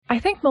I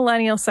think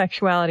millennial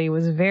sexuality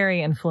was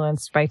very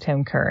influenced by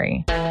Tim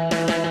Curry.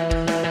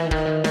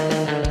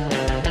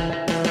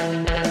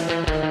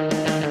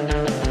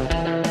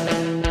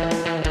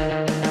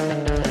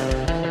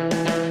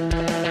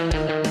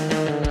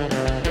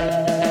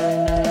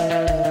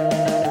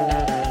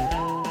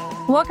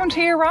 Welcome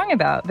to You're Wrong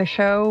About, the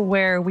show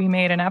where we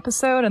made an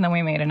episode and then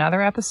we made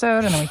another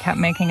episode and then we kept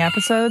making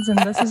episodes, and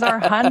this is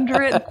our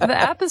 100th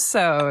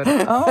episode.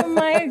 Oh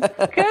my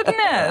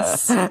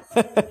goodness.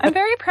 I'm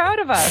very proud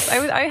of us.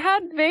 I had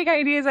vague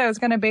ideas I was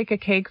going to bake a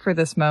cake for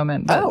this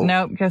moment, but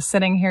nope, just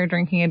sitting here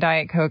drinking a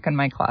Diet Coke in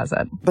my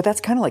closet. But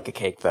that's kind of like a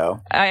cake,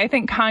 though. I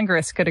think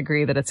Congress could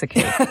agree that it's a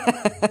cake.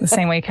 The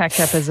same way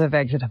ketchup is a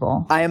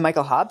vegetable. I am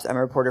Michael Hobbs. I'm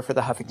a reporter for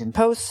the Huffington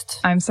Post.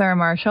 I'm Sarah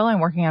Marshall. I'm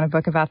working on a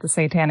book about the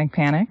Satanic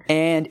Panic.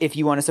 And if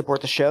you want to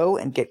support the show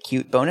and get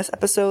cute bonus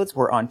episodes,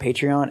 we're on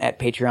Patreon at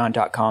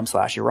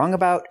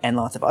patreon.com/you'rewrongabout and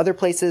lots of other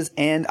places.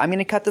 And I'm going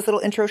to cut this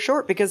little intro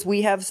short because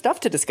we have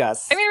stuff to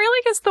discuss. I mean,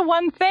 really just the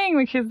one thing,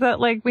 which is that,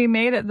 like, we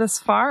made it this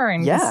far.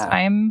 And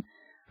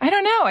I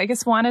don't know, I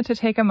just wanted to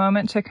take a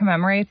moment to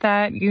commemorate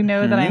that. You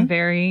know that I'm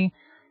very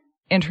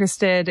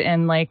interested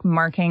in, like,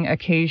 marking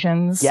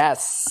occasions.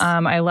 Yes.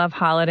 I love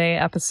holiday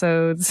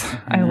episodes.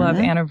 I love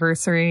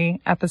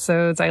anniversary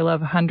episodes. I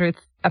love 100th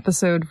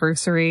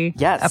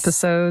episode-versary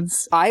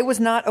episodes. I was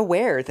not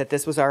aware that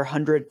this was our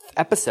 100th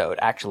episode,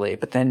 actually,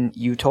 but then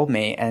you told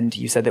me, and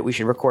you said that we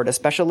should record a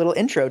special little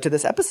intro to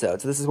this episode,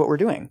 so this is what we're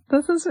doing.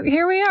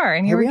 Here we are,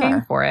 and here we're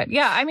game for it.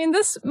 Yeah, I mean,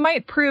 this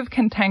might prove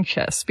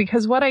contentious,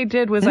 because what I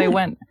did was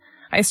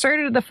I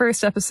started the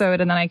first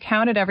episode, and then I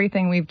counted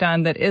everything we've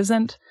done that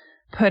isn't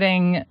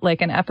putting,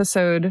 like, an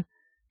episode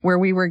where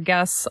we were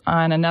guests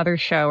on another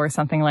show or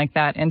something like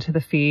that into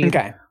the feed,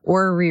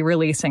 or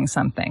re-releasing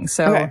something.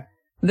 So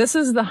this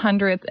is the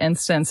 100th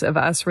instance of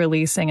us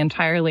releasing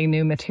entirely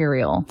new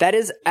material. That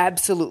is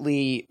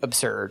absolutely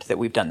absurd that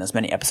we've done this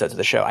many episodes of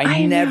the show.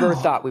 I never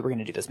thought we were going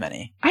to do this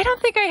many. I don't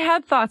think I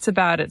had thoughts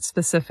about it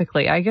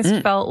specifically. I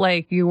just felt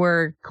like you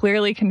were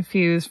clearly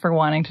confused for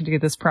wanting to do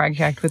this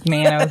project with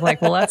me. And I was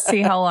like, well, let's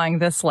see how long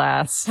this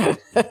lasts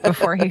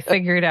before he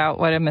figured out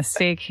what a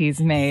mistake he's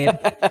made.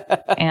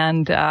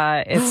 And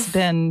it's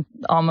been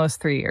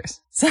almost 3 years.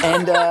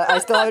 And I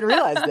still haven't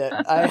realized it.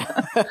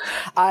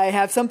 I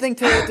have something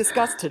to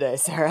discuss today,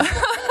 Sarah.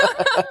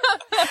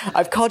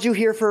 I've called you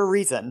here for a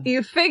reason.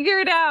 You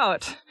figured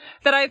out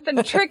that I've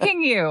been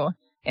tricking you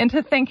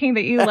into thinking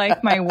that you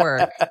like my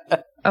work.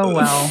 Oh,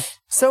 well.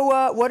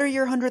 So what are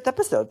your 100th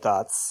episode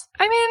thoughts?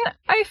 I mean,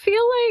 I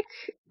feel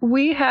like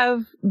we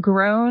have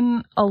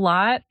grown a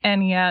lot,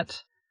 and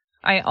yet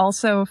I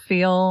also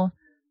feel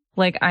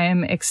like I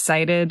am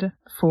excited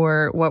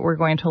for what we're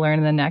going to learn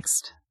in the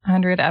next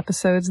 100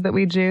 episodes that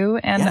we do.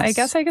 And I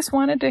guess I just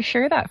wanted to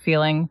share that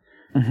feeling.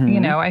 You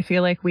know, I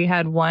feel like we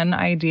had one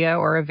idea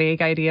or a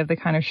vague idea of the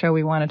kind of show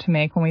we wanted to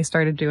make when we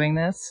started doing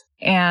this.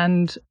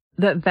 And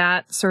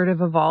that sort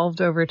of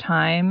evolved over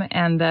time.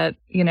 And that,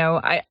 you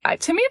know, I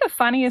to me, the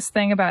funniest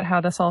thing about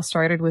how this all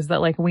started was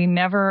that, like, we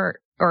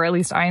never, or at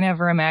least I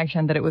never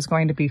imagined that it was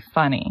going to be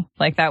funny.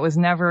 Like, that was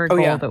never a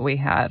goal that we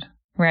had.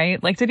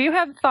 Right? Like, did you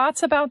have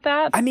thoughts about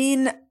that? I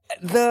mean,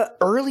 the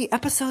early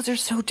episodes are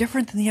so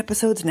different than the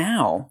episodes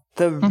now.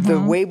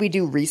 The way we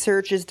do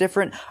research is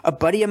different. A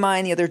buddy of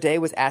mine the other day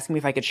was asking me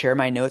if I could share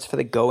my notes for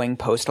the Going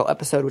Postal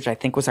episode, which I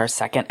think was our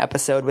second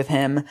episode with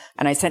him.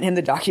 And I sent him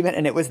the document,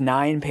 and it was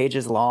 9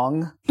 pages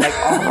long. Like,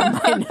 all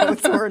of my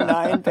notes were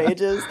 9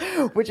 pages,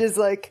 which is,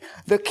 like,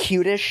 the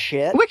cutest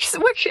shit. Which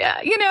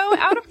you know,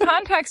 out of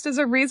context is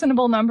a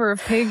reasonable number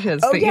of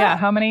pages. But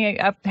how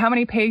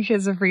many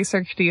pages of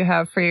research do you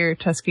have for your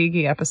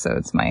Tuskegee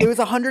episodes, Mike? It was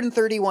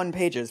 131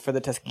 pages for the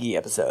Tuskegee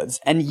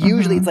episodes. And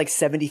usually it's like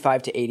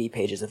 75 to 80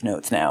 pages of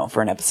notes now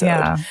for an episode.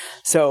 Yeah.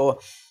 So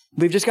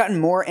we've just gotten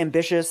more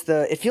ambitious.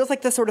 It feels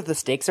like the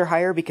stakes are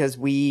higher because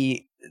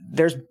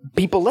there's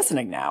people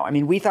listening now. I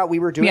mean, we thought we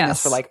were doing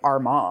this for, like, our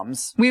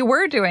moms. We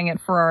were doing it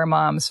for our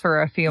moms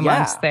for a few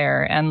months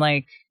there. And,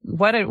 like,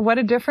 what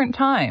a different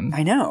time.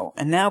 I know.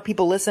 And now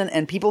people listen,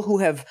 and people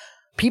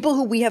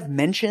who we have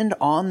mentioned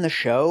on the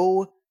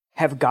show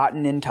have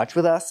gotten in touch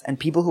with us, and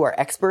people who are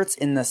experts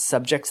in the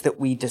subjects that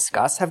we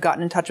discuss have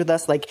gotten in touch with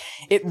us. Like,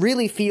 it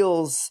really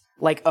feels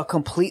like a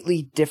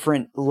completely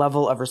different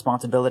level of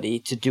responsibility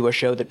to do a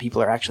show that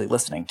people are actually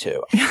listening to,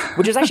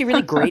 which is actually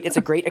really great. It's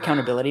a great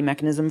accountability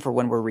mechanism for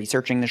when we're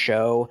researching the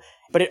show.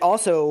 But it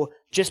also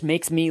just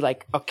makes me,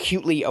 like,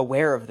 acutely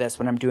aware of this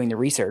when I'm doing the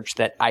research,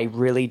 that I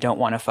really don't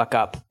want to fuck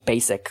up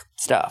basic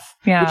stuff.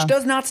 Yeah. Which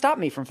does not stop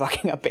me from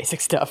fucking up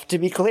basic stuff, to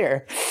be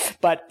clear.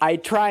 But I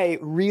try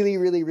really,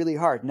 really, really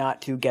hard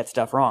not to get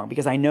stuff wrong,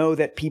 because I know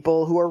that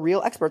people who are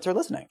real experts are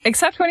listening.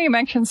 Except when you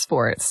mention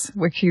sports,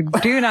 which you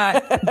do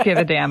not give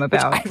a damn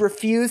about. Which I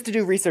refuse to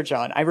do research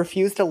on. I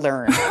refuse to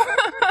learn.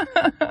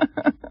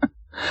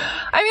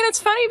 I mean,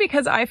 it's funny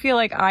because I feel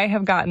like I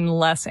have gotten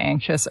less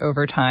anxious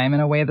over time in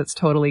a way that's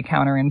totally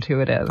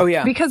counterintuitive. Oh,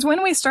 yeah. Because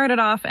when we started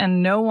off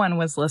and no one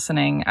was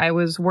listening, I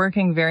was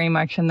working very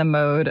much in the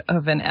mode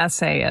of an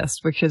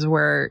essayist, which is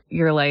where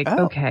you're like,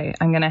 okay,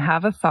 I'm going to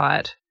have a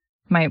thought.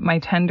 my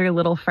tender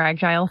little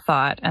fragile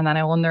thought, and then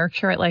I will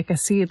nurture it like a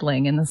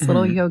seedling in this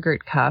little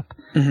yogurt cup.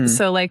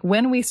 So like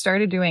when we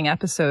started doing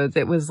episodes,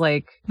 it was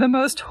like the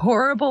most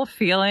horrible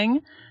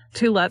feeling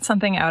to let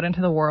something out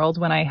into the world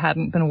when I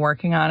hadn't been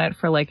working on it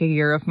for like a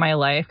year of my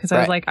life. Cause I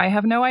was like, I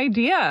have no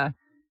idea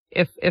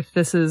if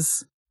this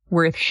is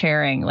worth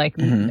sharing. Like,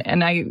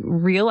 and I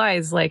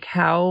realized like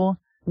how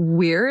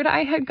weird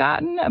I had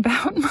gotten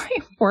about my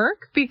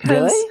work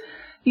because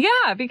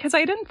yeah, because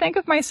I didn't think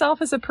of myself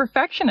as a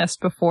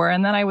perfectionist before.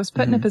 And then I was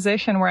put in a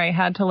position where I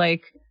had to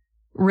like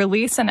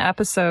release an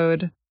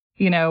episode,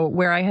 you know,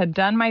 where I had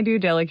done my due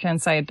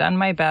diligence. I had done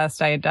my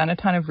best. I had done a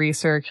ton of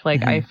research.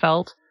 Like I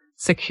felt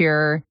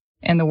secure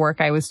in the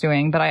work I was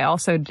doing, but I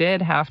also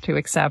did have to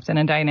accept in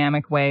a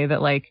dynamic way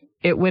that like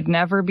it would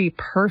never be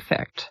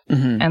perfect.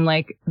 And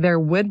like there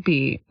would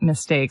be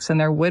mistakes and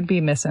there would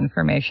be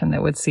misinformation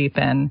that would seep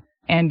in,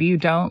 and you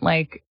don't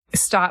like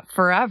stop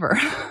forever.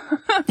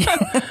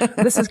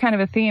 This is kind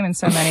of a theme in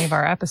so many of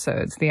our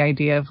episodes, the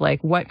idea of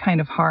like, what kind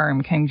of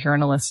harm can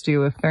journalists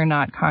do if they're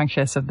not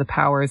conscious of the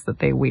powers that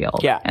they wield?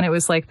 Yeah. And it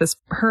was like this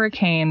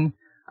hurricane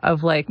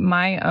of like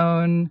my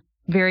own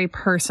very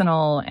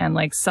personal and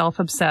like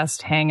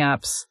self-obsessed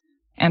hang-ups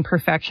and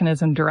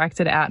perfectionism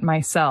directed at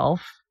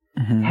myself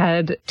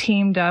had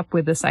teamed up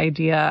with this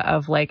idea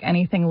of like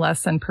anything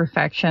less than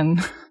perfection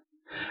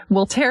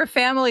will tear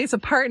families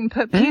apart and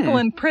put people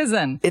in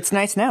prison. It's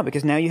nice now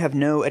because now you have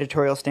no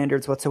editorial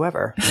standards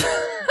whatsoever.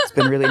 It's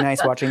been really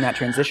nice watching that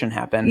transition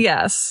happen.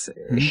 Yes.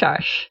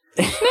 Shush.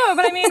 No,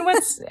 but I mean,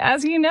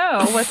 as you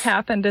know, what's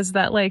happened is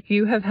that like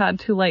you have had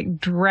to like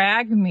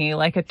drag me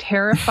like a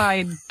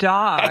terrified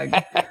dog,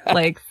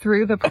 like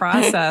through the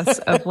process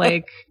of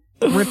like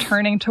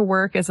returning to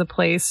work as a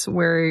place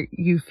where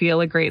you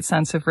feel a great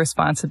sense of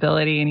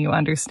responsibility and you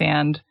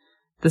understand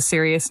the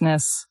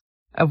seriousness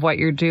of what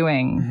you're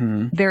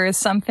doing. There is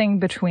something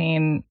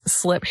between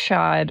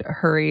slipshod,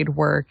 hurried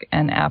work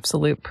and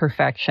absolute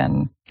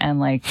perfection. And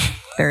like,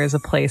 there is a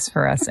place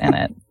for us in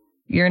it.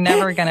 You're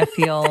never going to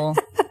feel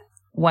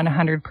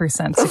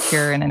 100%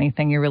 secure in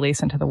anything you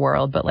release into the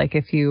world. But like,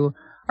 if you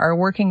are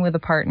working with a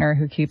partner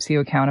who keeps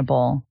you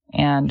accountable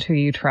and who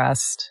you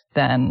trust,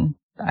 then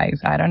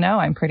I don't know.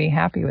 I'm pretty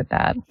happy with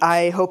that.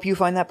 I hope you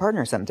find that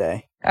partner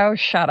someday. Oh,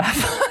 shut up.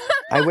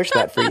 I wish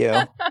that for you.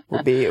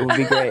 It would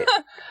be great.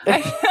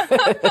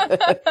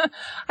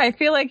 I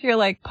feel like you're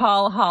like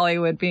Paul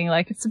Hollywood being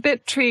like, it's a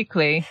bit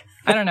treacly.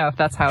 I don't know if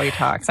that's how he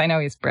talks. I know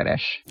he's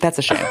British. That's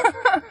a shame.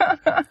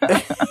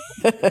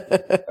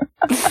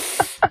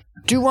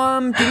 Do we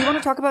want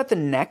to talk about the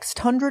next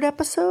 100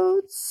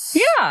 episodes?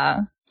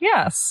 Yeah.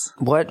 Yes.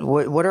 What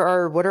are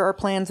our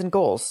plans and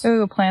goals?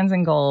 Ooh, plans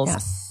and goals.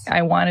 Yes.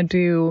 I want to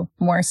do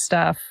more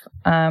stuff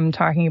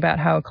talking about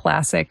how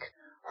classic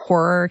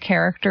horror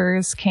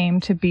characters came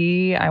to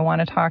be. I want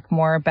to talk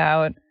more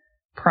about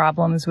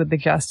problems with the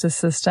justice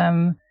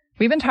system.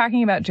 We've been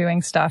talking about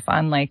doing stuff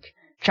on like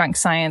junk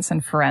science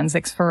and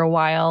forensics for a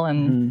while,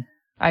 and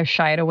I've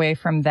shied away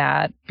from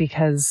that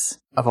because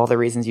of all the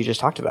reasons you just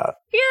talked about.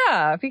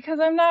 Yeah,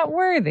 because I'm not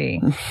worthy.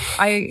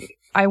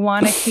 I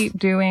want to keep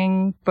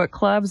doing book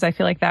clubs. I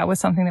feel like that was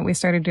something that we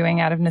started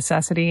doing out of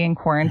necessity in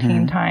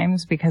quarantine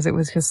times because it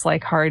was just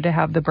like hard to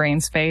have the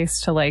brain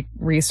space to like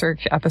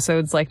research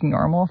episodes like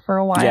normal for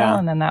a while. Yeah.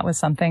 And then that was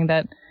something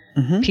that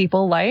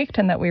people liked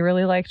and that we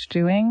really liked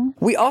doing.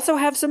 We also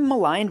have some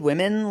maligned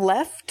women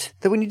left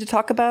that we need to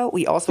talk about.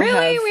 We also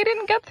Really? We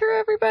didn't get through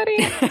everybody?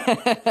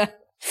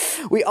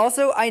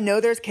 I know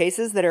there's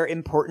cases that are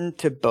important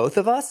to both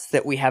of us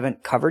that we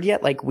haven't covered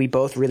yet. Like, we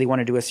both really want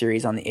to do a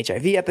series on the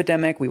HIV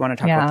epidemic. We want to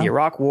talk about the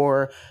Iraq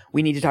War.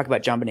 We need to talk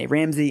about JonBenet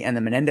Ramsey and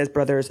the Menendez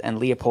brothers and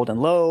Leopold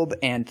and Loeb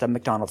and the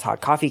McDonald's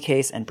hot coffee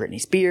case and Britney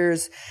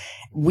Spears.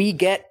 We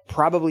get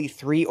probably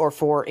 3 or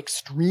 4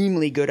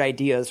 extremely good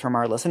ideas from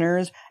our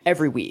listeners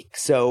every week.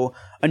 So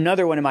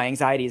another one of my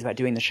anxieties about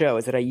doing the show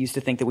is that I used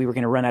to think that we were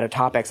going to run out of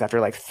topics after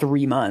like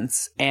 3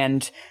 months.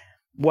 And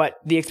what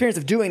the experience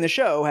of doing the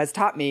show has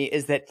taught me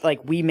is that, like,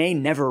 we may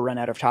never run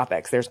out of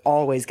topics. There's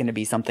always going to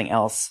be something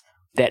else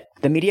that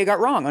the media got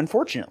wrong,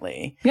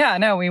 unfortunately. Yeah,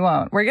 no, we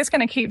won't. We're just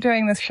going to keep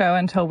doing this show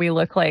until we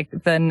look like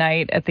the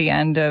knight at the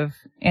end of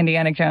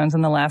Indiana Jones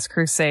and the Last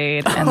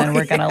Crusade, and then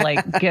we're going to,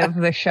 like, give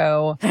the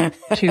show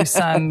to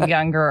some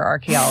younger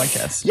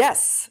archaeologist.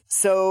 Yes.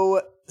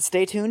 So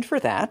stay tuned for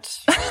that,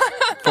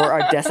 for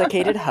our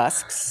desiccated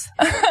husks.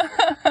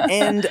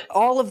 And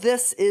all of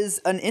this is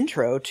an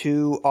intro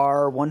to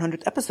our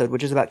 100th episode,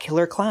 which is about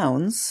killer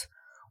clowns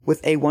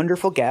with a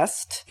wonderful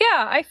guest.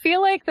 Yeah, I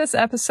feel like this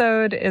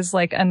episode is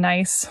like a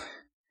nice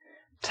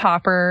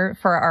topper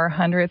for our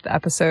 100th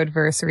episode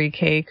versary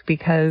cake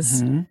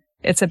because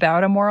it's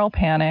about a moral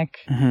panic.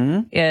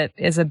 It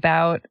is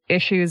about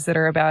issues that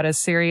are about as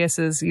serious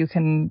as you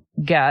can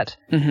get.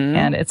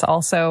 And it's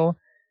also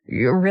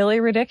really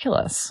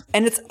ridiculous.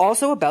 And it's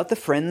also about the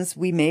friends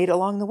we made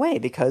along the way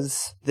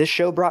because this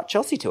show brought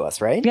Chelsea to us,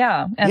 right?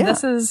 Yeah. And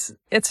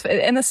it's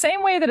in the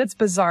same way that it's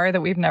bizarre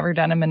that we've never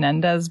done a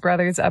Menendez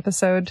Brothers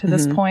episode to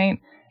this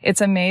point.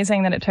 It's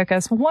amazing that it took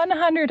us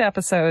 100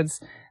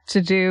 episodes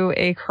to do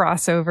a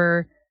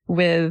crossover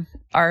with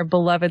our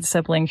beloved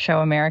sibling show,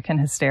 American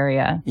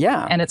Hysteria.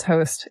 Yeah. And its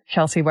host,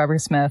 Chelsea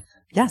Weber-Smith.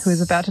 Yes. Who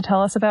is about to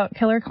tell us about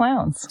killer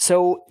clowns.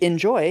 So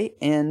enjoy,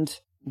 and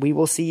we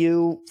will see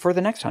you for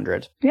the next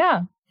 100.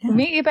 Yeah.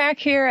 Meet you back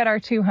here at our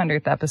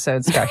 200th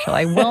episode special.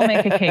 I will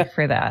make a cake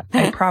for that.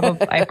 I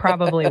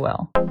probably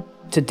will.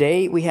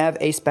 Today, we have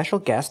a special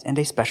guest and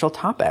a special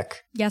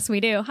topic. Yes, we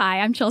do.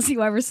 Hi, I'm Chelsea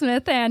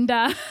Weber-Smith, and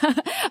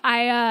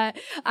I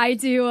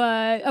do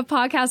a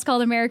podcast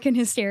called American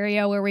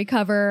Hysteria, where we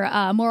cover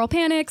moral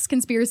panics,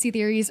 conspiracy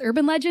theories,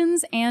 urban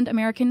legends, and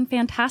American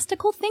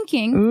fantastical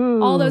thinking.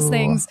 Ooh. All those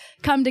things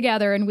come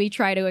together, and we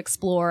try to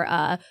explore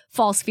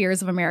false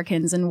fears of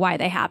Americans and why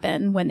they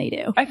happen when they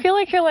do. I feel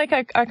like you're like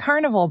a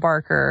carnival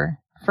barker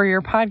for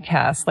your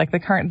podcast, like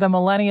the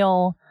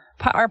millennial...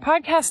 Our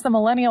podcast, The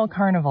Millennial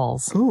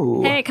Carnivals.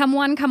 Ooh. Hey, come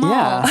one, come all.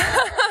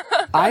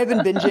 I have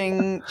been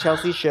binging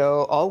Chelsea's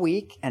show all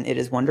week, and it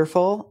is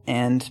wonderful,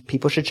 and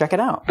people should check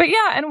it out. But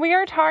yeah, and we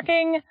are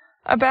talking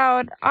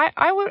about,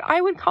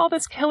 I would call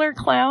this Killer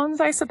Clowns,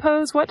 I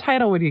suppose. What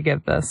title would you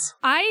give this?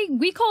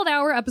 We called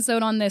our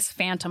episode on this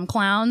Phantom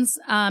Clowns,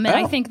 and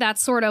I think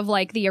that's sort of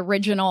like the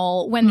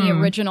original, the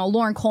original,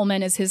 Lauren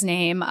Coleman is his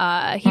name,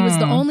 he was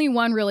the only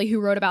one really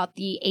who wrote about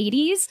the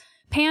 80s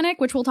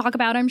panic, which we'll talk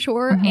about, I'm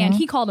sure, and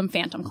he called them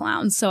Phantom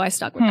Clowns, so I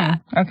stuck with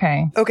that.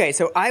 Okay,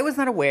 so I was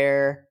not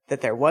aware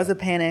that there was a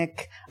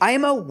panic. I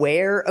am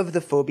aware of the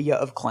phobia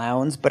of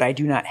clowns, but I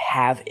do not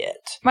have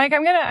it. Mike,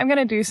 I'm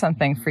gonna do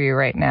something for you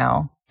right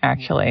now,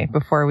 actually,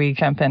 before we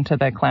jump into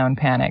the clown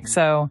panic.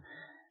 So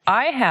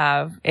I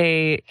have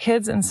a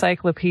kids'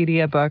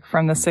 encyclopedia book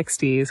from the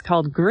 60s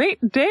called Great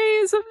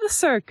Days of the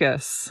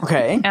Circus.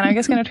 Okay. And I'm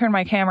just going to turn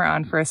my camera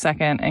on for a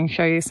second and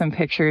show you some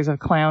pictures of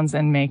clowns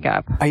in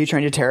makeup. Are you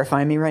trying to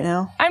terrify me right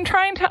now? I'm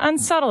trying to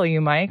unsettle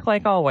you, Mike,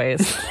 like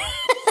always.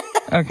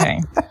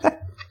 Okay.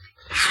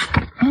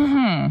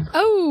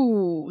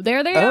 Oh,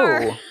 there they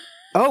are.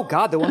 Oh,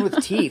 God, the one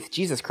with teeth.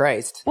 Jesus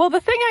Christ. Well, the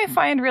thing I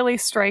find really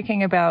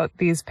striking about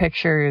these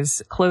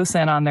pictures close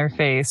in on their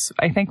face,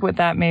 I think what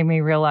that made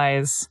me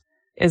realize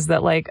is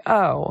that, like,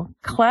 oh,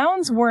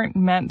 clowns weren't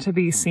meant to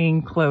be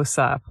seen close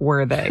up,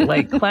 were they?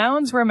 Like,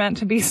 clowns were meant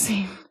to be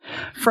seen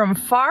from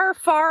far,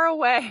 far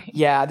away.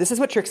 Yeah, this is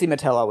what Trixie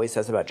Mattel always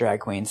says about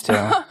drag queens, too.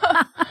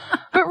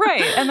 But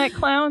right, and that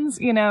clowns,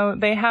 you know,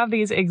 they have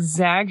these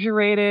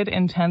exaggerated,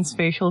 intense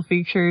facial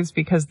features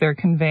because they're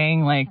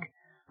conveying, like,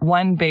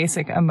 one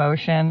basic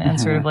emotion and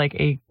sort of like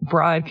a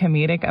broad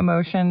comedic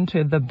emotion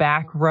to the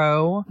back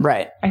row.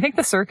 Right. I think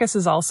the circus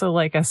is also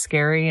like a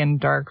scary and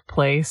dark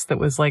place that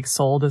was like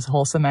sold as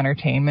wholesome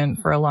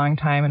entertainment for a long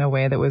time in a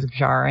way that was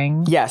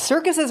jarring. Yeah,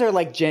 circuses are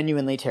like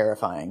genuinely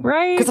terrifying.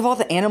 Right. Because of all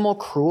the animal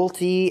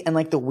cruelty and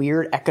like the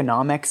weird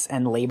economics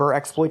and labor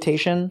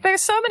exploitation.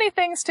 There's so many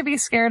things to be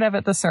scared of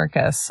at the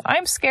circus.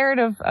 I'm scared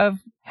of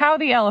how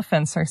the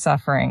elephants are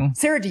suffering.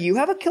 Sarah, do you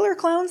have a killer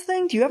clowns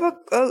thing? Do you have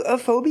a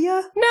phobia?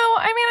 No,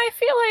 I mean, I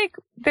feel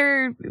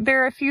like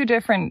there are a few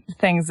different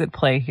things at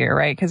play here,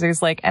 right? Because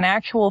there's like an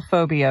actual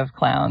phobia of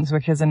clowns,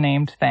 which is a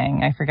named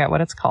thing. I forget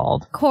what it's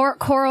called.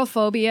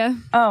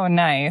 Chorophobia. Oh,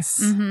 nice.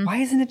 Mm-hmm. Why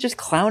isn't it just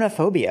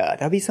clownophobia?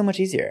 That'd be so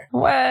much easier.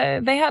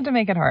 Well, they had to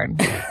make it hard.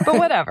 But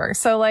whatever.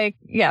 So like,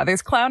 yeah,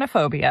 there's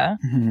clownophobia.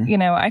 Mm-hmm. You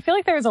know, I feel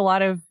like there's a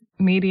lot of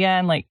media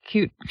and like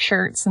cute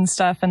shirts and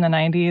stuff in the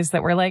 90s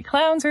that were like,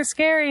 clowns are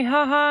scary,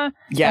 haha.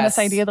 Yes. And this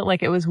idea that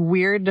like it was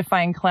weird to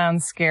find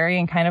clowns scary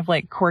and kind of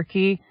like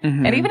quirky.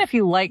 Mm-hmm. And even if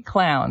you like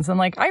clowns, and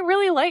like I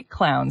really like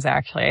clowns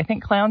actually. I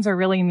think clowns are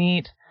really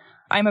neat.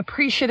 I'm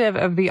appreciative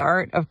of the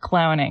art of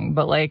clowning,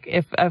 but like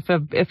if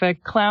a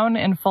clown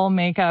in full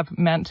makeup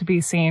meant to be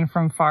seen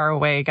from far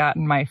away got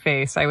in my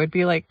face, I would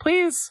be like,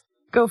 please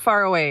go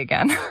far away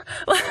again.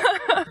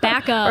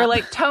 Back up. Or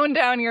like tone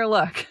down your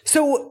look.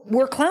 So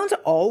were clowns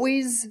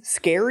always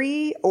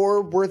scary,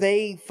 or were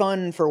they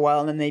fun for a while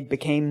and then they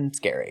became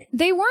scary?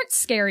 They weren't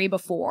scary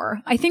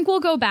before. I think we'll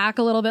go back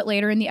a little bit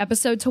later in the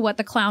episode to what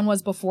the clown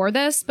was before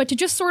this, but to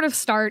just sort of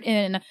start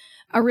in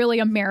a really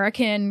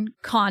American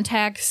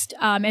context,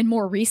 and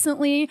more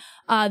recently,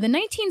 the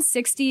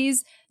 1960s,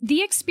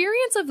 the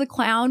experience of the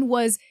clown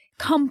was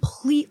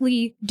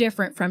completely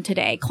different from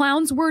today.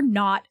 Clowns were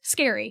not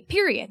scary,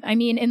 period. I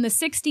mean, in the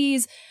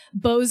 60s,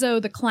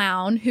 Bozo the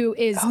Clown, who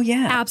is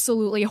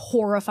absolutely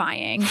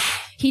horrifying.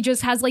 He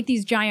just has like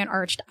these giant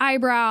arched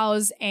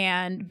eyebrows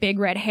and big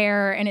red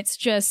hair, and it's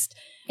just,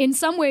 in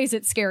some ways,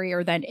 it's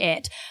scarier than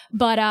it.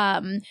 But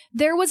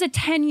there was a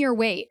 10-year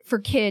wait for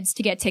kids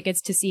to get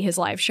tickets to see his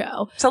live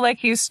show. So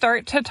like you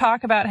start to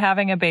talk about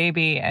having a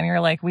baby and you're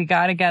like, we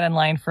got to get in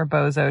line for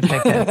Bozo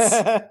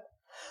tickets.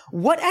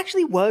 What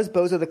actually was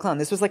Bozo the Clown?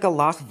 This was like a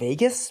Las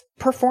Vegas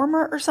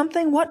performer or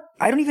something? What?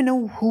 I don't even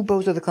know who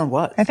Bozo the Clown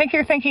was. I think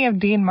you're thinking of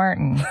Dean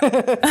Martin.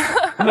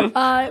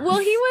 Well,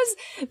 he was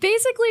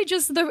basically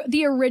just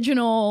the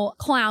original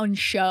clown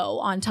show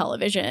on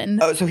television.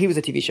 Oh, so he was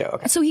a TV show.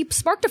 Okay. So he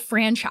sparked a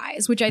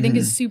franchise, which I think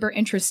is super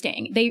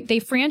interesting. They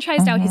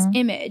franchised out his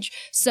image,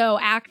 so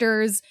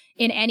actors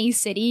in any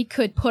city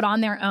could put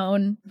on their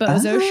own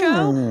Bozo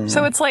show.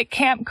 So it's like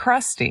Camp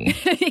Krusty.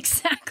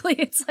 Exactly.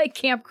 It's like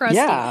Camp Krusty.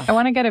 Yeah. I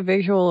want to get a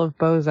visual of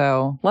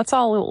Bozo. Let's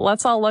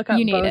all look up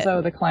You need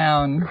Bozo the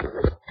Clown.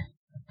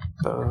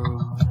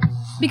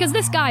 Because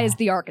this guy is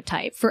the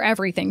archetype for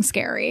everything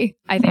scary,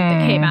 I think,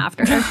 that came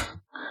after.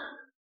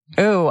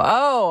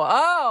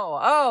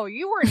 Oh,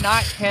 you were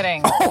not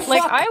kidding.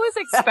 Like, I was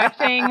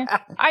expecting,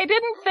 I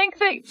didn't think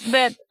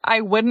that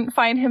I wouldn't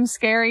find him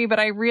scary, but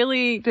I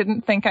really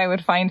didn't think I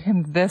would find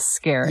him this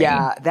scary.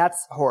 Yeah,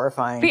 that's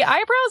horrifying. The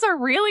eyebrows are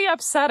really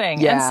upsetting.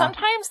 Yeah. And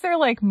sometimes they're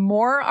like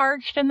more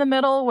arched in the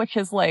middle, which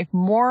is like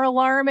more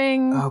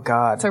alarming. Oh,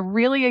 God. It's a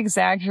really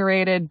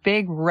exaggerated,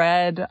 big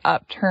red,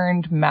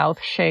 upturned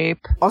mouth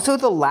shape. Also,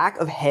 the lack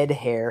of head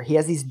hair. He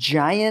has these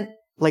giant,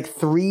 like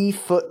 3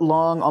 foot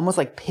long, almost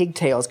like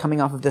pigtails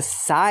coming off of the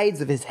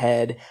sides of his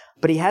head,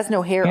 but he has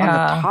no hair on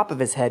the top of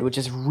his head, which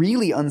is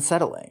really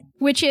unsettling.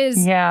 Which is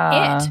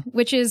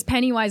which is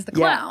Pennywise the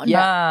Clown.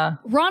 Yeah.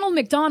 Ronald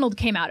McDonald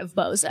came out of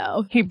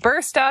Bozo. He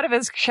burst out of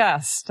his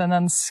chest and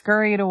then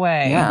scurried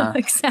away. Yeah.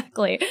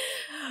 Exactly.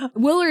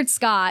 Willard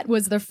Scott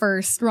was the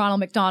first Ronald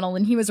McDonald,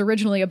 and he was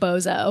originally a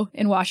bozo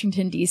in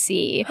Washington,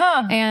 D.C.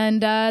 Huh.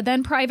 And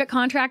then private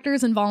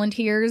contractors and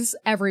volunteers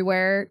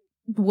everywhere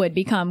would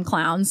become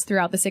clowns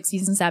throughout the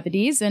 60s and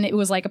 70s, and it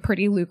was like a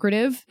pretty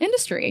lucrative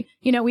industry.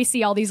 You know, we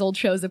see all these old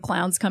shows of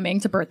clowns coming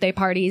to birthday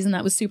parties, and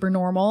that was super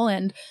normal,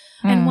 and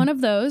one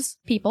of those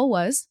people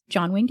was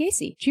John Wayne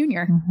Gacy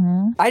Jr.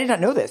 I did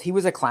not know this. He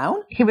was a clown?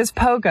 He was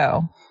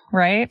Pogo,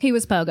 right? He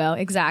was Pogo,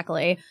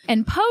 exactly.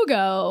 And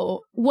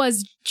Pogo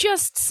was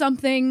just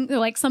something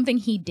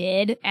he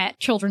did at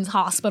children's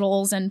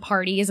hospitals and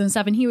parties and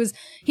stuff, and he was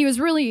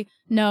really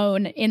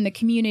known in the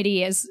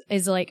community as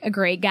like a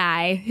great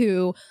guy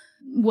who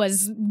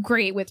was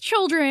great with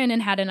children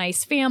and had a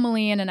nice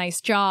family and a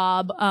nice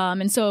job.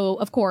 And so,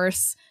 of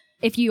course,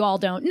 if you all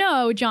don't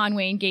know, John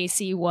Wayne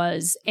Gacy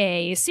was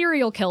a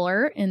serial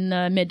killer in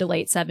the mid to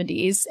late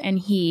 70s, and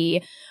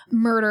he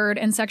murdered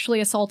and sexually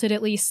assaulted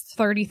at least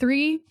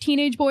 33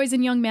 teenage boys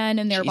and young men,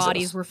 and their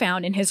bodies were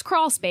found in his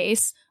crawl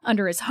space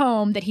under his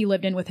home that he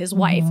lived in with his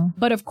wife.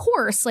 But of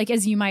course, like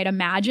as you might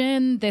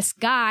imagine, this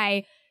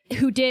guy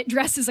who did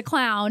dress as a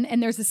clown,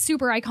 and there's a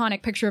super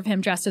iconic picture of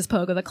him dressed as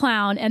Pogo the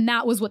Clown, and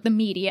that was what the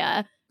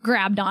media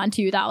grabbed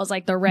onto. That was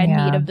like the red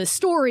meat of the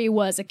story,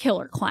 was a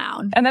killer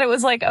clown. And then it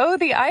was like, oh,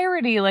 the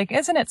irony, like,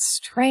 isn't it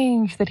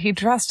strange that he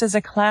dressed as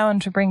a clown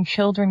to bring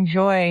children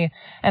joy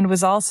and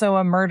was also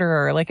a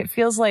murderer? Like, it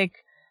feels like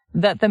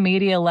that the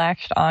media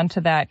latched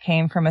onto that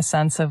came from a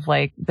sense of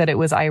like that it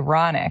was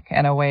ironic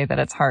in a way that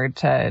it's hard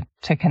to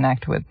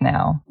connect with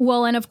now.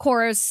 Well, and of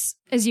course,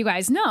 as you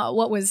guys know,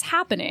 what was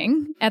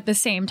happening at the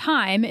same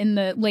time in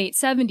the late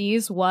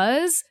 70s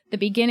was the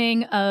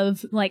beginning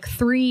of like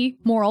 3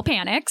 moral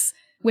panics,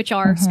 which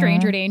are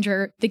Stranger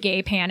Danger, the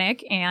Gay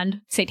Panic,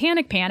 and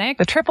Satanic Panic.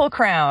 The Triple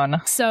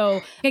Crown.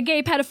 So a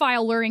gay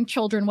pedophile luring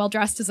children while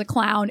dressed as a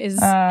clown is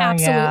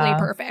absolutely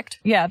perfect.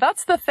 Yeah,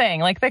 that's the thing.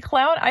 Like the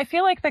clown, I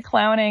feel like the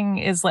clowning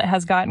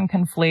has gotten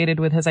conflated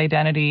with his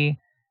identity,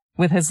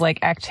 with his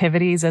like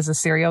activities as a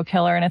serial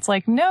killer. And it's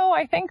like, no,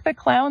 I think the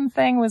clown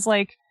thing was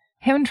like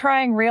him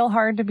trying real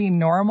hard to be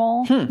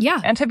normal. Yeah.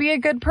 And to be a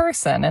good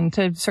person and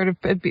to sort of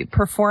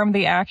perform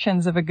the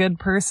actions of a good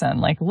person.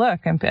 Like,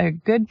 look,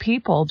 good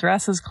people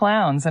dress as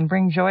clowns and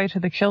bring joy to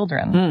the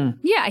children.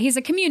 Yeah, he's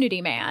a community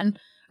man,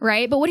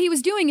 right? But what he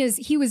was doing is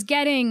he was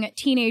getting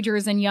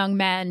teenagers and young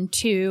men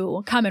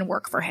to come and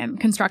work for him,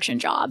 construction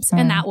jobs.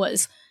 And that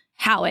was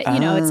how it,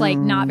 it's like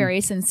not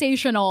very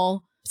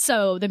sensational.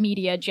 So the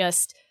media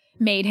just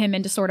made him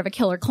into sort of a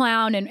killer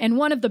clown. And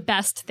one of the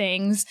best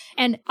things,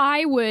 and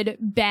I would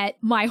bet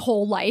my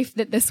whole life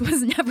that this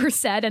was never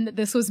said and that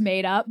this was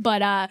made up,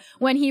 but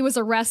when he was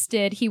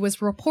arrested, he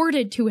was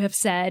reported to have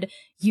said,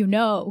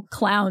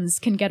 clowns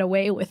can get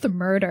away with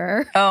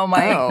murder. Oh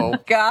my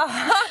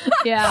God.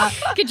 Yeah.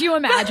 Could you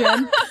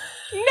imagine?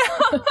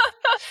 No.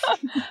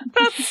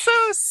 That's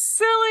so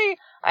silly.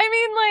 I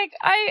mean,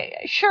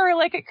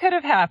 like, it could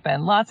have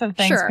happened. Lots of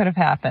things could have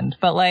happened,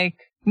 but like,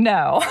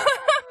 no.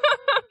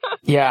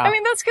 Yeah. I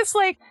mean, that's just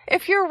like,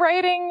 if you're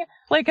writing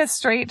like a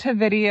straight to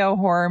video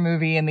horror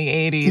movie in the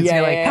 80s,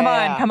 you're like,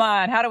 come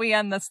on, how do we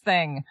end this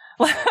thing?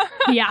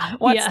 Yeah.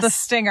 What's the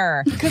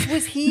stinger? Because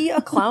was he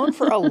a clown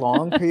for a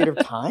long period of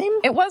time?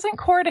 It wasn't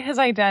core to his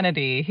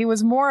identity. He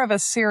was more of a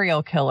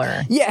serial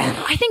killer.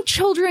 Yeah. I think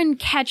children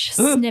catch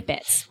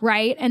snippets,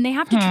 right? And they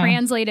have to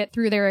translate it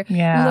through their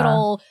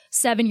little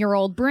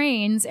 7-year-old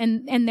brains,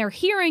 and they're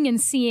hearing and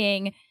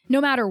seeing,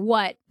 no matter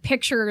what,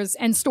 pictures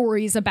and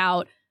stories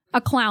about a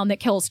clown that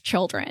kills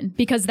children,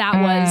 because that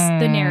was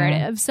the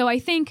narrative. So I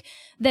think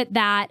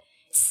that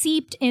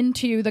seeped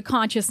into the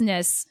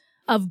consciousness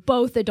of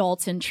both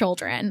adults and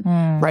children.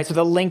 Right. So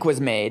the link was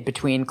made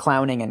between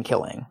clowning and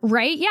killing.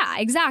 Right? Yeah,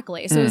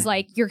 exactly. So it's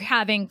like you're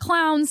having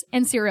clowns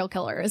and serial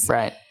killers.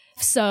 Right.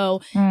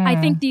 So I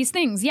think these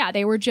things,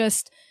 they were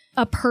just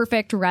a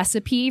perfect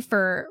recipe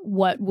for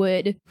what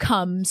would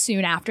come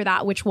soon after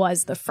that, which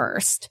was the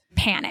first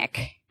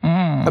panic.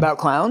 About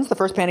clowns? The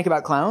first panic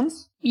about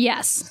clowns?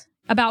 Yes.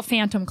 About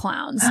phantom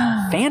clowns.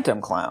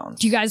 Phantom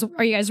clowns.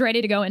 Are you guys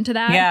ready to go into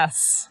that?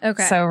 Yes.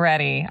 Okay. So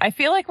ready. I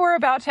feel like we're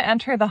about to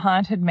enter the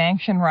Haunted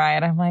Mansion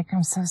ride.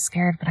 I'm so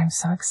scared, but I'm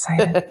so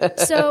excited.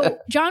 So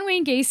John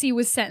Wayne Gacy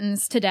was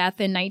sentenced to death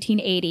in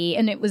 1980,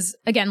 and it was,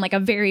 again, like a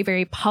very,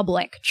 very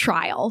public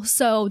trial.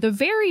 So the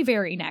very,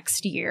 very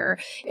next year,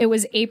 it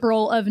was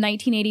April of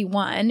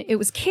 1981. It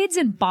was kids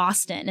in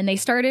Boston, and they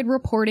started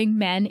reporting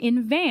men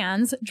in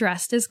vans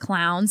dressed as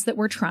clowns that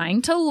were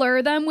trying to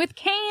lure them with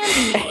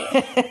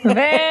candy.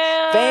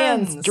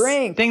 Vans,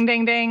 drink. Ding,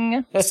 ding,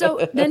 ding.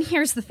 So then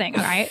here's the thing,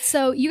 all right?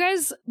 So you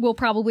guys will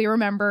probably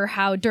remember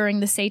how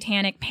during the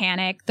Satanic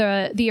Panic,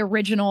 the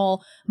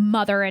original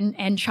mother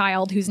and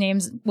child, whose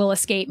names will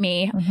escape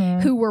me,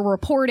 who were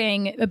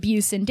reporting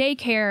abuse in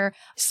daycare,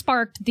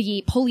 sparked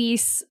the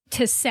police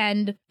to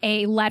send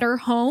a letter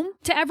home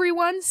to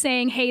everyone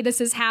saying, hey, this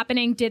is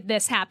happening. Did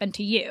this happen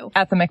to you?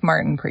 At the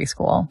McMartin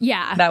preschool.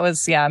 Yeah. That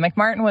was,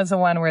 McMartin was the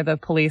one where the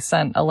police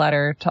sent a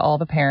letter to all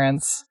the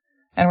parents.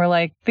 And we're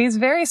like, these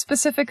very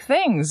specific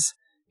things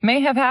may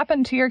have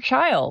happened to your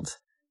child.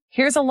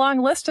 Here's a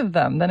long list of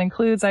them that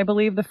includes, I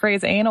believe, the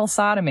phrase anal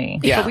sodomy.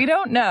 Yeah. But we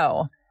don't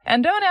know.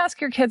 And don't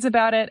ask your kids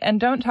about it, and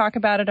don't talk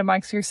about it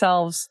amongst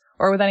yourselves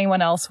or with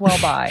anyone else well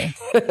by.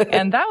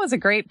 And that was a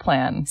great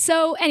plan.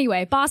 So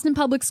anyway, Boston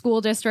Public School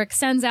District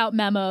sends out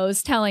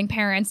memos telling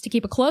parents to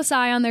keep a close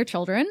eye on their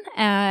children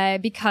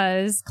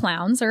because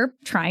clowns are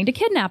trying to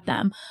kidnap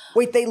them.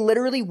 Wait, they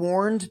literally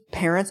warned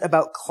parents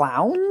about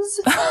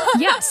clowns?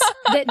 Yes,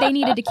 they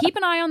needed to keep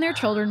an eye on their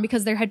children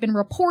because there had been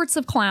reports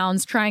of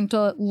clowns trying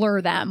to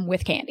lure them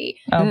with candy.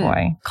 Oh,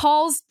 boy.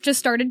 Calls just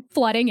started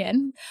flooding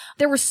in.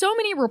 There were so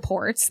many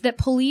reports that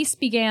police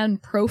began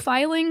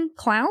profiling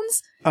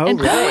clowns. Oh,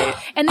 really?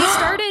 And they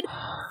started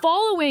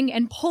following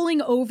and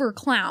pulling over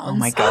clowns. Oh,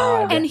 my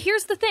God. And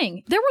here's the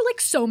thing. There were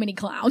like so many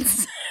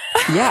clowns.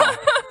 Yeah.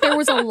 There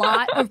was a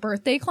lot of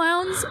birthday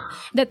clowns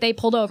that they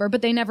pulled over,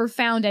 but they never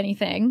found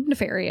anything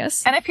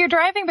nefarious. And if you're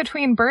driving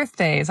between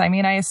birthdays, I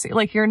mean, I see,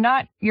 like,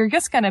 you're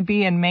just going to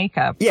be in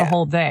makeup the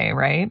whole day,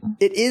 right?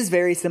 It is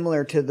very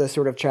similar to the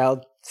sort of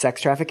child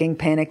sex trafficking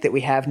panic that we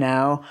have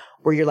now,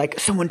 where you're like,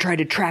 someone tried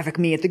to traffic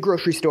me at the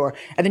grocery store.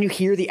 And then you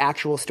hear the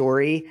actual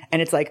story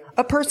and it's like,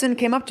 a person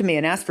came up to me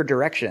and asked for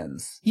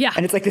directions. Yeah.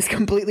 And it's like this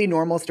completely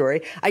normal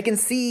story. I can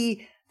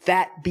see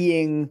that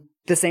being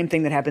the same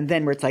thing that happened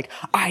then, where it's like,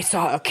 I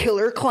saw a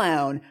killer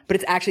clown, but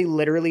it's actually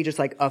literally just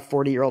like a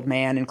 40-year-old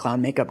man in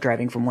clown makeup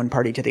driving from one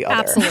party to the other.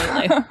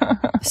 Absolutely.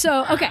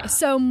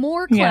 So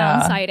more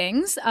clown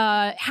sightings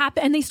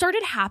happen, and they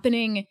started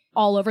happening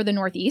all over the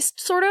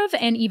Northeast, sort of,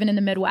 and even in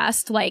the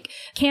Midwest. Like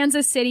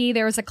Kansas City,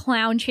 there was a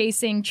clown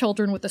chasing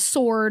children with a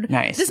sword.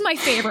 Nice. This is my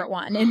favorite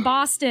one. In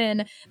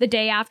Boston, the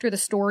day after the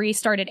story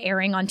started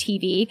airing on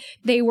TV,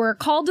 they were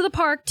called to the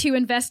park to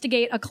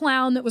investigate a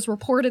clown that was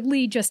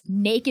reportedly just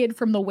naked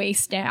from the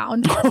waist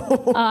down.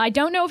 I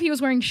don't know if he was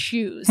wearing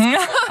shoes,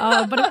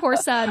 but of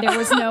course, there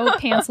was no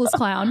pantsless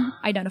clown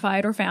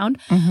identified or found.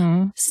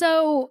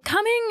 So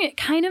coming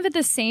kind of at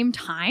the same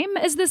time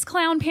as this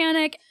clown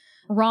panic,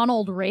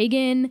 Ronald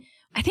Reagan,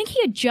 I think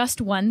he had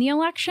just won the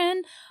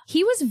election.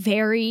 He was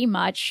very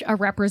much a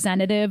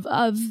representative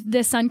of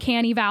this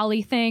uncanny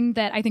valley thing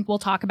that I think we'll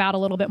talk about a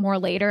little bit more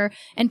later.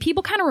 And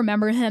people kind of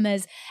remember him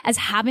as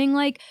having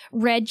like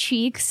red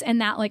cheeks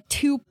and that like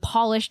too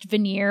polished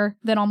veneer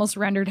that almost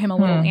rendered him a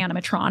little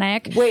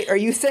animatronic. Wait, are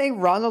you saying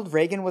Ronald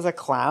Reagan was a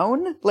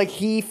clown? Like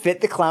he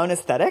fit the clown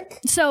aesthetic?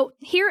 So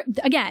here,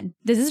 again,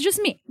 this is just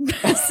me.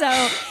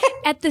 So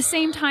at the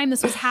same time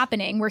this was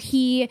happening, where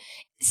he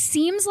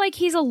seems like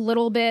he's a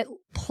little bit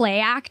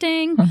play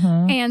acting,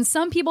 and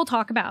some people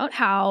talk about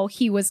how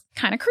he was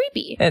kind of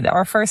creepy.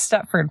 Our first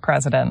Stepford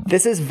president.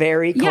 This is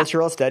very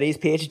cultural studies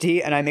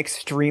PhD, and I'm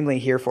extremely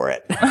here for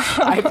it.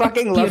 I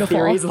fucking love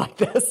theories like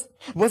this.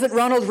 Wasn't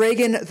Ronald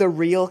Reagan the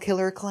real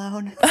killer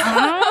clown?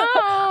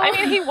 I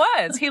mean, he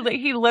was.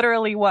 He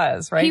literally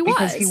was, right?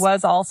 Because he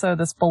was also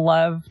this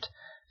beloved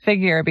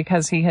figure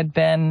because he had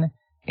been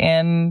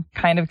in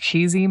kind of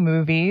cheesy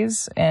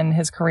movies in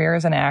his career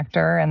as an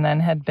actor, and then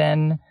had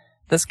been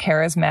this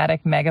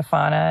charismatic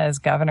megafauna as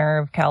governor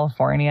of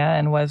California,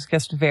 and was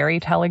just very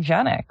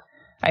telegenic.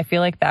 I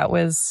feel like that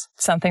was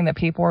something that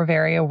people were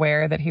very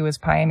aware that he was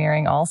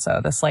pioneering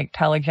also, this like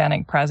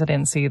telegenic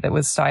presidency that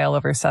was style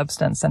over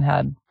substance and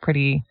had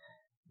pretty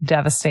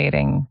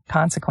devastating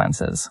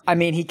consequences. I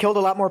mean, he killed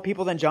a lot more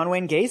people than John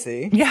Wayne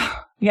Gacy.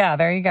 Yeah,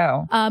 there you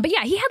go. But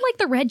yeah, he had like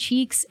the red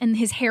cheeks and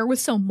his hair was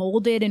so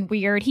molded and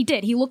weird.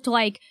 He looked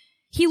like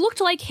He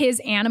looked like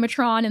his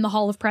animatron in the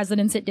Hall of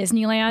Presidents at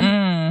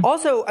Disneyland.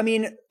 Also, I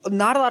mean,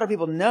 not a lot of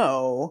people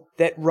know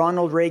that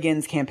Ronald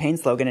Reagan's campaign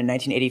slogan in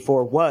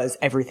 1984 was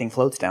 "Everything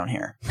floats down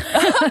here."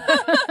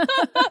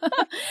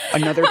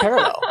 Another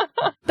parallel.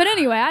 But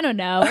anyway, I don't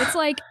know. It's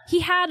like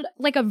he had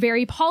like a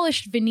very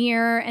polished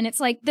veneer, and it's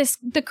like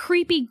the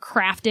creepy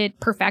crafted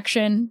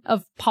perfection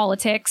of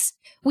politics.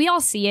 We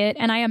all see it,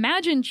 and I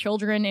imagine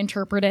children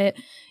interpret it,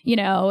 in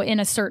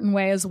a certain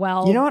way as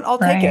well. You know what? I'll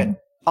take it.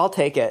 I'll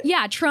take it.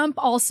 Yeah, Trump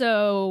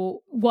also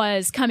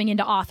was coming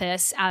into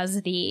office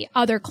as the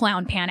other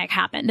clown panic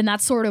happened, and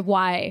that's sort of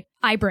why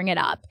I bring it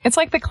up. It's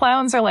like the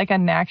clowns are like a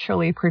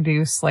naturally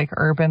produced, like,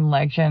 urban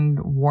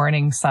legend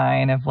warning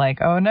sign of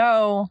like, oh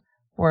no,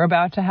 we're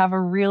about to have a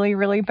really,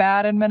 really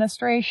bad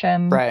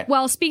administration. Right.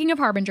 Well, speaking of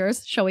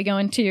harbingers, shall we go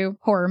into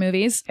horror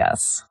movies?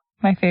 Yes.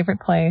 My favorite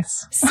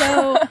place.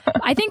 So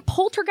I think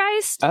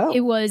Poltergeist,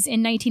 it was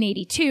in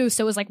 1982.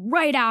 So it was like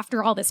right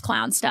after all this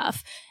clown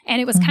stuff. And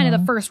it was kind of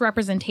the first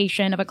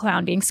representation of a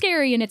clown being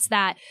scary. And it's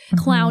that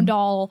clown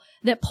doll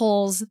that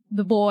pulls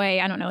the boy,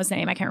 I don't know his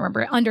name, I can't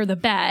remember, under the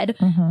bed.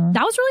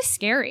 That was really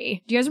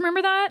scary. Do you guys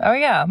remember that? Oh,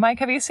 yeah. Mike,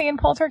 have you seen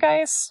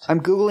Poltergeist?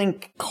 I'm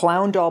Googling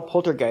clown doll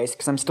Poltergeist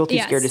because I'm still too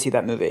scared to see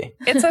that movie.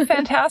 It's a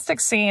fantastic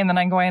scene that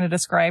I'm going to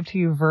describe to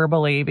you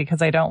verbally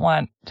because I don't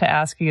want to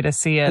ask you to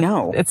see it.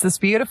 No. It's this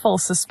beautiful,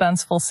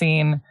 suspenseful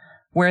scene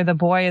where the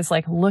boy is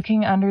like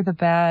looking under the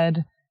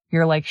bed.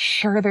 You're like,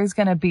 sure, there's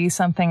going to be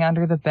something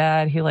under the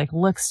bed. He like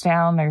looks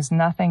down. There's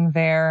nothing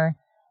there.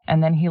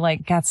 And then he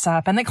like gets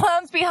up and the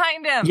clown's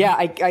behind him. Yeah,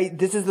 I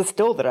this is the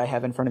still that I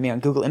have in front of me on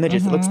Google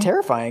Images. It looks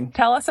terrifying.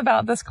 Tell us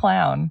about this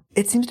clown.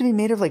 It seems to be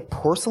made of like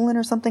porcelain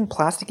or something,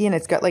 plasticky, and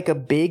it's got like a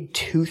big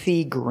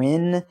toothy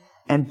grin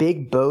and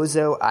big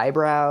bozo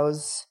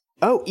eyebrows.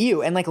 Oh,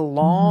 ew, and like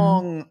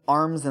long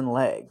arms and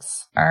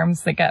legs.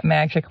 Arms that get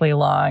magically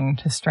long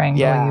to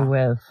strangle you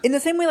with. In the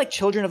same way like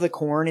Children of the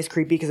Corn is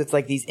creepy because it's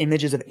like these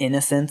images of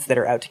innocence that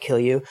are out to kill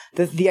you.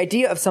 The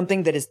idea of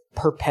something that is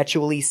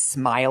perpetually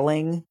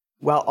smiling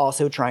while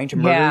also trying to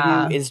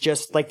murder you is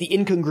just like the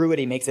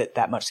incongruity makes it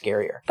that much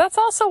scarier. That's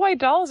also why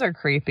dolls are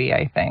creepy,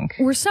 I think.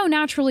 We're so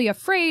naturally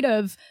afraid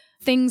of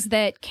things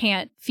that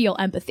can't feel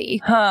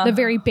empathy. The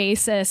very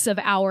basis of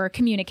our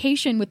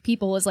communication with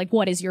people is like,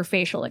 what is your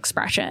facial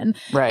expression?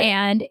 Right.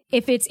 And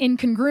if it's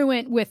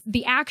incongruent with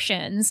the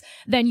actions,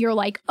 then you're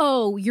like,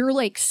 oh, you're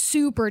like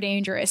super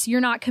dangerous.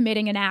 You're not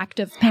committing an act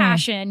of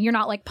passion. You're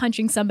not like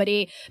punching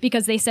somebody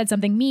because they said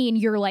something mean.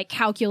 You're like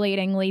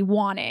calculatingly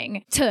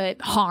wanting to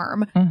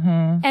harm.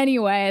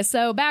 Anyway,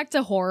 so back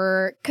to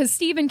horror, because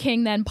Stephen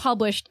King then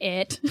published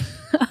it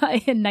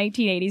in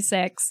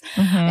 1986.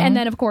 And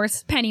then, of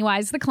course,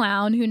 Pennywise the Clown,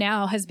 who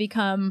now has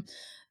become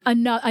a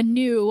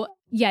new,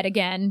 yet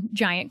again,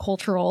 giant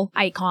cultural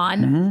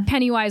icon.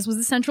 Pennywise was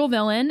the central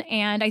villain,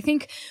 and I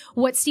think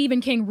what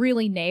Stephen King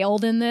really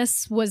nailed in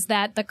this was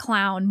that the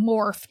clown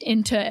morphed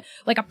into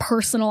like a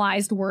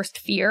personalized worst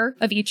fear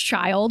of each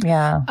child.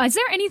 Yeah. Is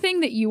there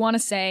anything that you want to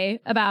say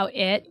about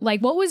it?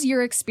 Like, what was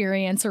your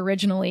experience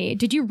originally?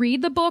 Did you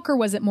read the book, or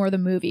was it more the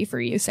movie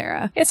for you,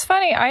 Sarah? It's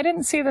funny. I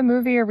didn't see the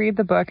movie or read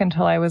the book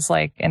until I was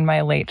like in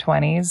my late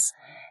 20s.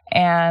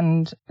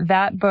 And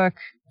that book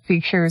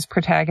features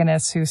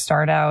protagonists who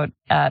start out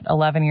at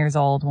 11 years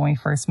old when we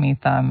first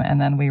meet them, and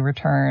then we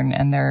return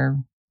and they're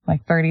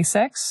like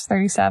 36,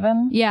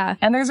 37. Yeah.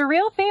 And there's a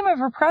real theme of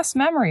repressed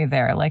memory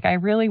there. Like, I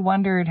really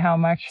wondered how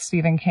much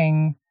Stephen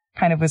King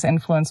kind of was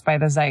influenced by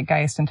the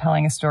zeitgeist in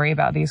telling a story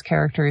about these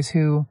characters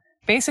who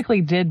basically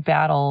did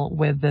battle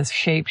with this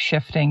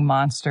shape-shifting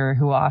monster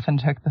who often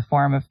took the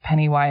form of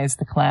Pennywise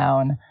the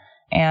Clown,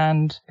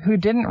 and who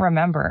didn't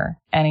remember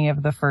any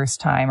of the first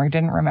time or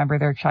didn't remember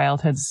their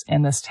childhoods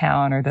in this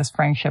town or this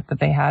friendship that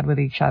they had with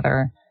each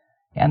other.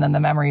 And then the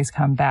memories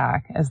come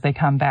back as they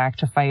come back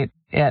to fight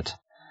it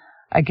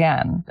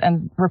again.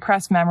 And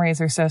repressed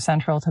memories are so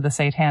central to the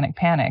Satanic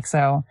Panic.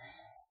 So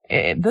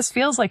this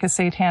feels like a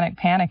Satanic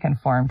Panic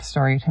informed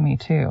story to me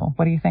too.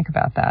 What do you think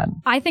about that?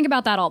 I think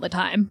about that all the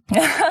time.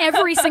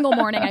 Every single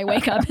morning I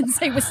wake up and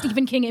say, was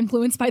Stephen King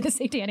influenced by the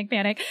Satanic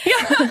Panic?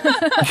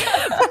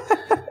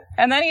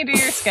 And then you do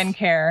your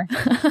skincare,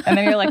 and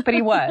then you're like, but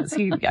he was.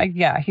 He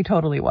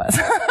totally was.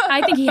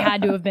 I think he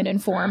had to have been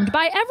informed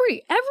by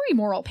every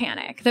moral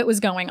panic that was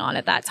going on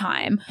at that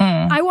time.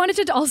 I wanted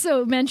to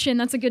also mention,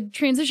 that's a good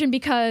transition,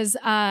 because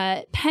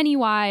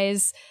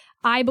Pennywise,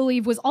 I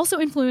believe, was also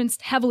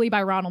influenced heavily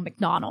by Ronald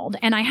McDonald.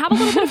 And I have a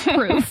little bit of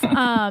proof.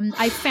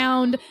 I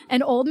found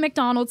an old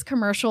McDonald's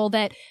commercial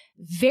that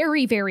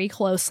very, very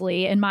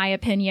closely, in my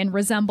opinion,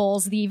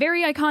 resembles the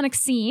very iconic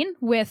scene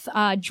with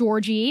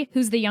Georgie,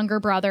 who's the younger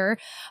brother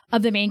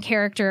of the main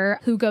character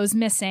who goes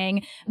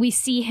missing. We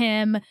see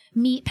him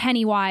meet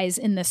Pennywise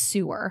in the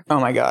sewer. Oh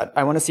my God.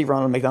 I want to see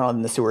Ronald McDonald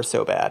in the sewer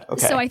so bad.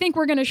 Okay. So I think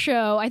we're going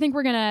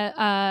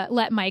to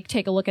let Mike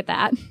take a look at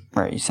that.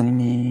 All right. You sending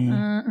me?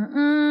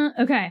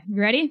 Okay.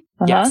 You ready?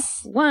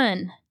 Yes.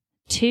 1,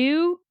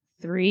 2,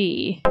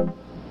 3.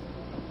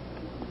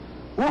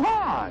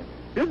 Why?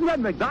 Isn't that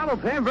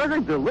McDonald's hamburger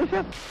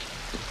delicious?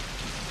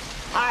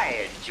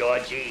 Hi,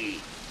 Georgie.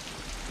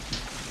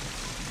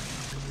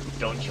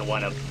 Don't you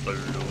want a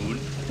balloon?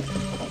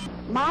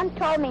 Mom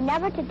told me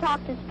never to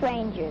talk to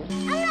strangers.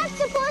 I'm not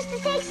supposed to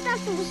take stuff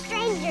from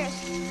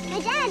strangers.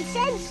 My dad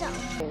said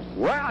so.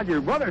 Well,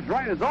 your brother's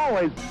right as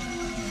always.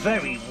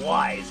 Very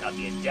wise of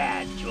your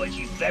dad,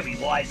 Georgie. Very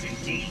wise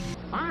indeed.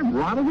 I'm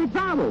Ronald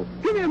McDonald.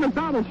 Give me a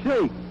McDonald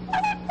shake.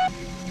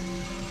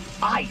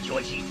 I,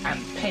 Georgie, am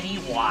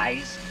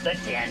Pennywise the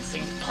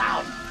Dancing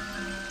Clown.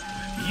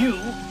 You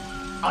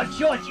are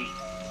Georgie.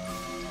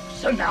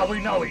 So now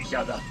we know each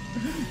other.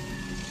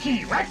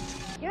 Correct?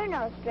 You're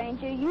no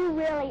stranger. You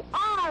really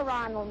are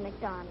Ronald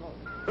McDonald.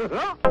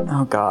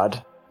 Oh,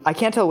 God. I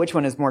can't tell which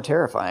one is more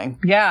terrifying.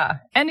 Yeah.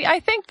 And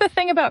I think the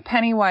thing about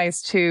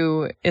Pennywise,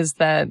 too, is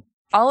that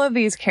all of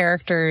these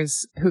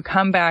characters who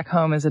come back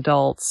home as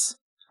adults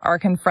are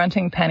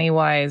confronting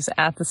Pennywise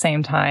at the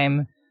same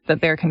time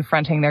that they're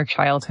confronting their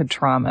childhood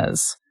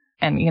traumas.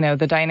 And, you know,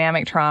 the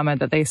dynamic trauma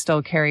that they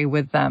still carry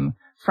with them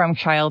from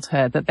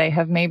childhood that they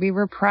have maybe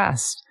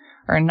repressed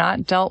or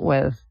not dealt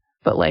with.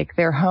 But, like,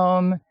 they're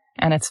home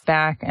and it's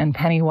back and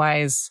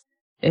Pennywise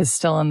is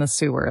still in the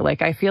sewer.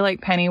 Like, I feel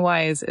like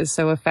Pennywise is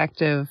so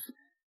effective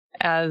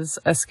as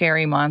a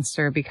scary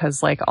monster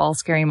because, like, all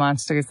scary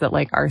monsters that,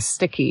 like, are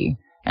sticky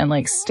and,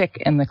 like,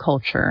 stick in the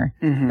culture.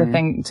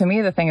 Mm-hmm.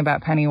 The thing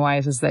about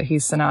Pennywise is that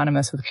he's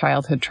synonymous with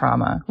childhood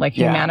trauma. Like,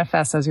 he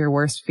manifests as your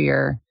worst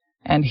fear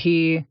and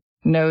he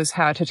knows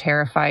how to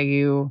terrify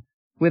you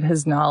with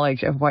his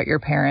knowledge of what your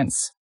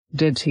parents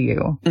did to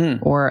you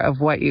or of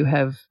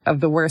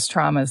the worst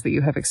traumas that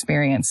you have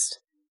experienced.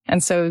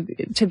 And so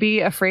to be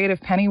afraid of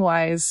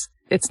Pennywise,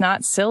 it's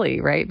not silly,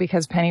 right?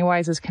 Because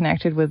Pennywise is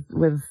connected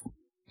with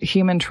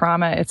human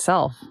trauma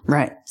itself.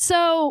 Right.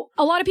 So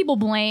a lot of people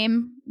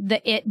blame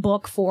the It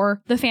book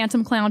for the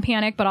Phantom Clown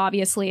Panic, but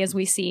obviously, as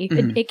we see,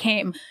 it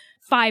came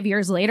 5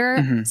 years later.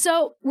 Mm-hmm.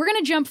 So we're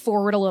going to jump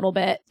forward a little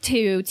bit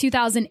to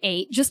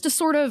 2008 just to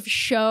sort of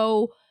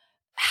show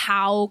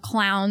how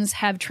clowns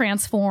have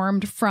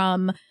transformed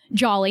from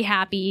jolly,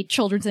 happy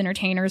children's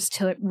entertainers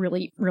to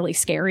really, really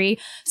scary.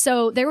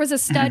 So there was a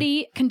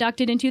study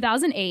conducted in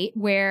 2008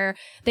 where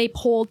they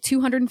polled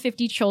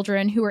 250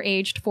 children who were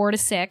aged 4 to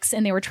 6,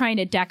 and they were trying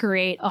to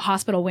decorate a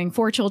hospital wing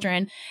for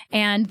children.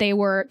 And they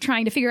were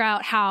trying to figure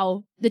out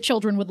how the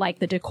children would like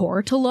the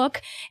decor to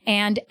look.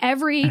 And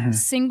every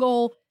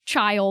single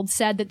child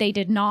said that they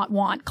did not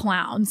want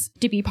clowns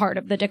to be part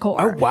of the decor.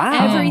 Oh,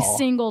 wow. Every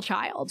single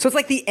child. So it's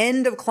like the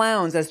end of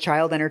clowns as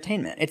child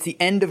entertainment. It's the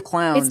end of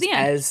clowns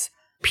as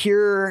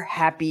pure,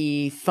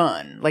 happy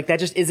fun. Like, that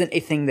just isn't a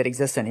thing that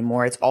exists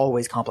anymore. It's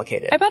always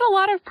complicated. I bet a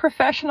lot of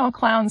professional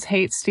clowns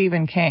hate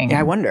Stephen King.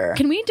 Yeah, I wonder.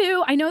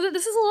 I know that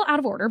this is a little out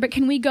of order, but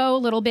can we go a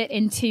little bit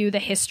into the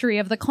history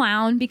of the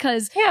clown?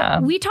 Because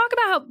we talk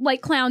about how,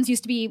 like, clowns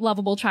used to be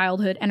lovable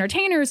childhood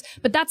entertainers,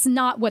 but that's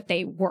not what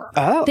they were.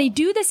 Oh. They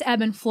do this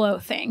ebb and flow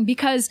thing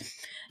because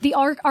the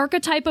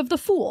archetype of the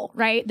fool,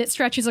 right, that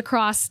stretches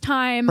across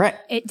time. Right.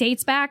 It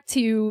dates back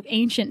to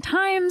ancient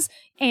times,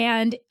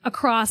 and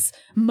across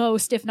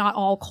most, if not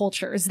all,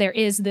 cultures, there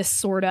is this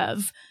sort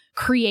of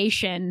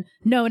creation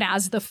known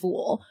as the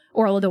fool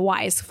or the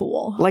wise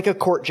fool. Like a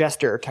court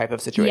jester type of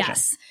situation.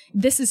 Yes.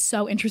 This is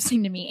so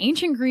interesting to me.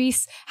 Ancient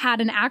Greece had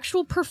an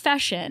actual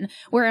profession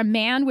where a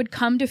man would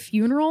come to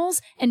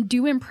funerals and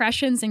do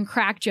impressions and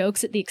crack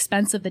jokes at the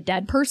expense of the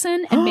dead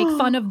person and make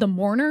fun of the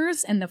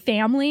mourners and the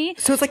family.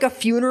 So it's like a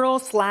funeral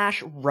 /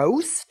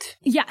 roast?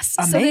 Yes.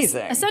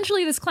 Amazing. So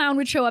essentially, this clown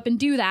would show up and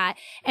do that.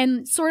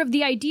 And sort of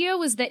the idea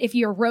was that if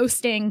you're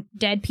roasting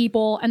dead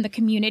people and the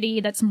community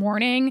that's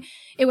mourning,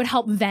 it would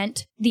help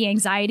vent the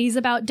anxieties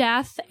about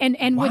death.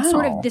 And with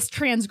sort of this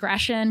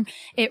transgression,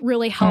 it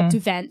really helped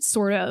vent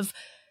sort of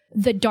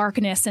the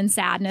darkness and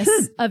sadness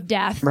of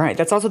death. Right.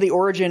 That's also the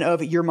origin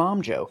of your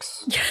mom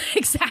jokes.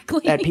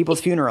 Exactly. At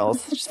people's funerals.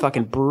 It's just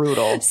fucking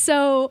brutal.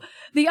 So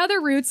the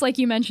other roots, like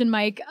you mentioned,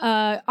 Mike,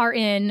 are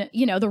in,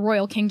 the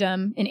royal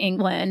kingdom in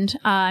England.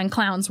 And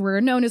clowns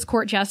were known as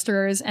court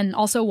jesters and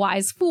also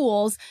wise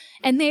fools.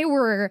 And they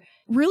were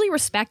really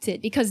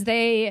respected because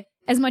they,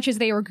 as much as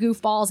they were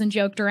goofballs and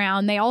joked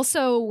around, they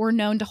also were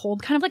known to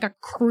hold kind of like a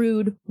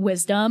crude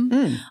wisdom.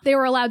 They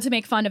were allowed to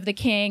make fun of the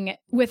king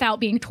without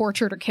being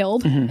tortured or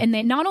killed. And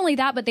then not only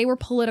that, but they were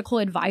political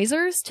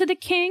advisors to the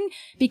king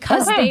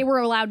because they were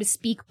allowed to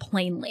speak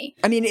plainly.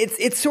 I mean,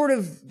 it's sort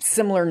of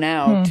similar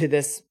now to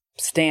this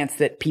stance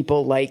that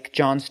people like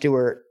Jon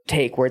Stewart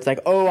take, where it's like,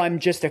 oh, I'm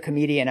just a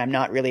comedian. I'm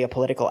not really a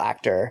political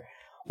actor.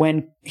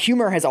 When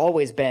humor has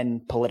always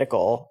been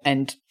political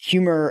and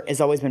humor has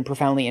always been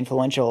profoundly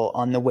influential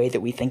on the way that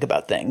we think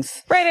about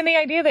things. Right. And the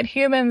idea that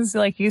humans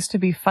used to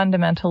be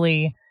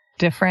fundamentally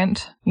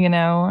different,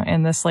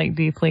 in this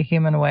deeply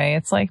human way.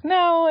 It's like,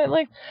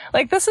 no,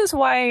 this is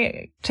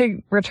why,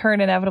 to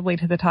return inevitably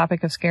to the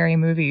topic of scary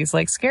movies,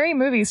 scary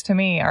movies to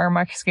me are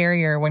much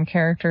scarier when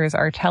characters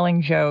are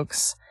telling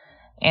jokes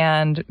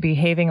and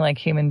behaving like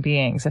human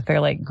beings. If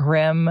they're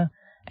grim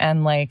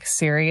and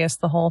serious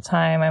the whole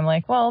time, I'm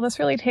like, well, this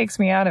really takes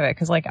me out of it,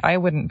 because I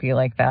wouldn't be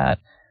like that.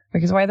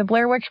 Because why the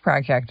Blair Witch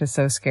Project is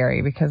so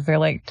scary, because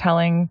they're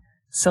telling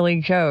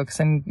silly jokes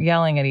and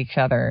yelling at each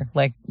other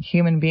like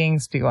human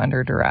beings do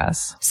under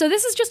duress. So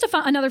this is just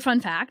another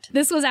fun fact.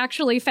 This was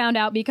actually found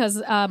out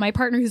because my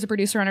partner, who's a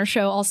producer on our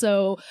show,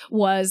 also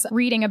was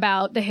reading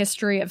about the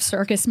history of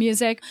circus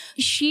music.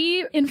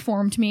 She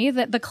informed me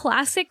that the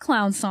classic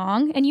clown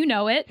song, and you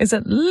know it. Is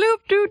it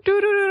loop doo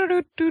doo doo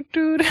doo doo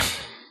doo doo?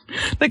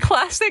 The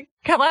classic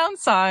clown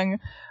song,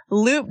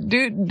 loop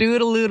doot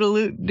doodle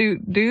doot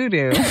doo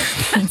doo.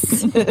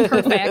 That's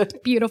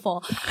perfect.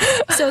 Beautiful.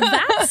 So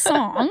that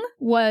song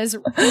was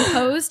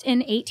composed in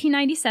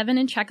 1897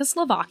 in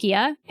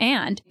Czechoslovakia,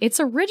 and its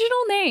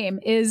original name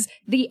is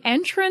The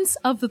Entrance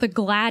of the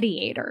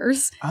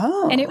Gladiators.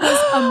 Oh. And it was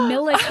a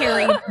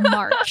military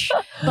march,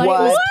 but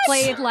What?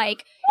 it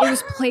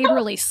was played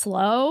really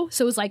slow.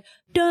 So it was like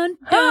dun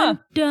dun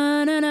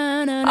dun na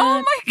na na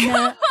Oh my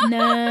God.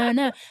 na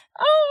na.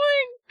 Oh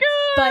my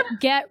God.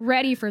 But get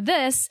ready for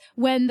this.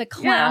 When the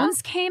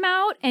clowns came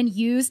out and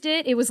used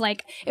it, it was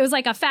like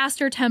a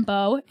faster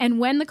tempo. And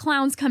when the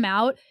clowns come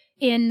out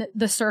in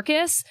the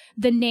circus,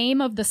 the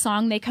name of the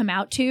song they come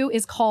out to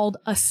is called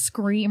a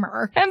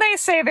screamer. And they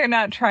say they're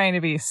not trying to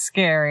be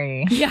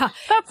scary. Yeah.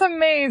 That's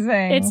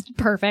amazing. It's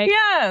perfect.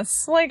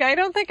 Yes. Like, I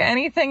don't think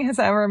anything has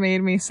ever made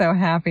me so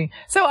happy.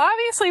 So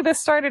obviously this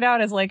started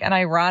out as like an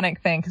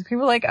ironic thing because people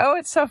were like, oh,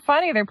 it's so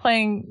funny. They're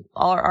playing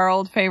our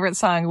old favorite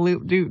song,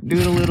 loop doot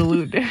doodle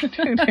loot doo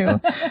doo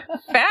doo.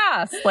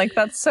 Fast. Like,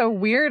 that's so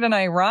weird and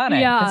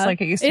ironic. Yeah, It's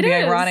like it used to be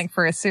ironic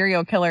for a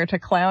serial killer to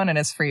clown in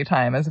his free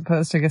time as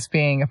opposed to just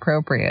being appropriate.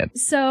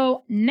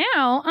 So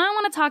now I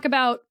want to talk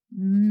about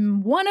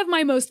one of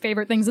my most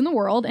favorite things in the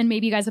world, and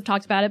maybe you guys have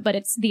talked about it, but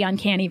it's the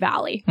Uncanny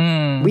Valley.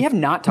 We have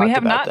not talked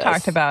about this.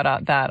 talked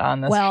about that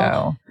on this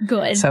show.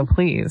 Good. So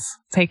please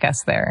take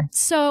us there.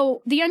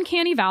 So the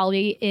Uncanny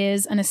Valley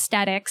is an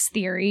aesthetics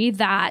theory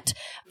that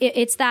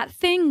it's that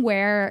thing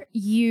where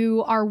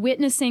you are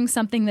witnessing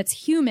something that's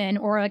human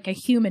or like a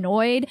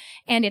humanoid,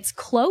 and it's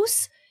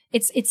close.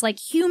 It's like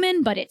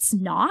human, but it's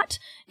not.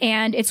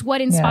 And it's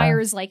what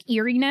inspires like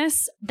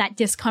eeriness, that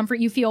discomfort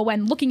you feel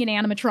when looking at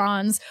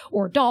animatrons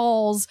or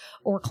dolls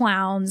or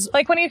clowns.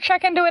 Like when you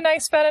check into a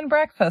nice bed and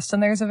breakfast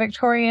and there's a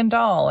Victorian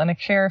doll and a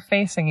chair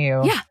facing you.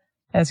 Yeah.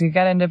 As you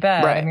get into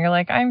bed, Right. and you're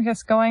like, I'm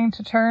just going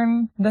to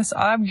turn this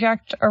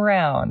object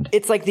around.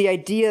 It's like the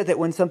idea that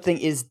when something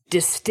is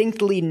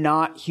distinctly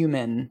not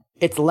human,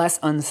 it's less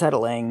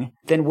unsettling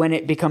than when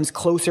it becomes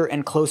closer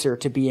and closer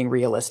to being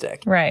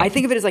realistic. Right. I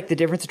think of it as like the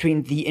difference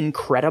between The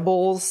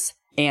Incredibles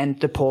and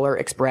The Polar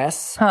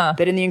Express. Huh.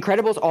 That in The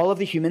Incredibles, all of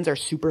the humans are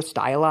super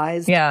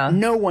stylized. Yeah.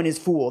 No one is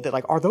fooled. They're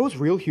like, are those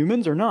real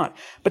humans or not?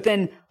 But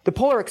then The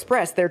Polar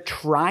Express, they're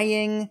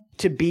trying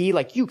to be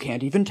like, you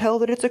can't even tell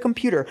that it's a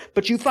computer,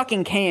 but you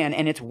fucking can,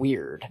 and it's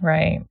weird.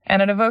 Right.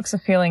 And it evokes a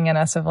feeling in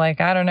us of like,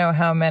 I don't know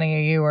how many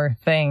of you are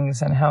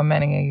things and how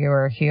many of you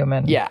are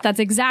human. Yeah. That's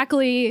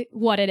exactly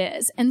what it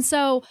is. And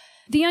so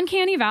the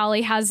Uncanny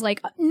Valley has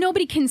like,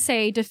 nobody can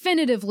say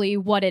definitively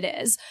what it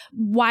is,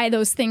 why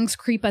those things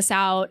creep us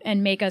out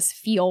and make us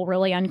feel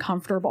really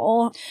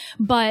uncomfortable.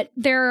 But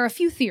there are a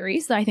few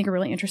theories that I think are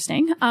really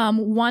interesting.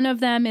 One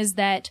of them is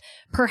that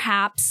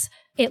perhaps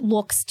it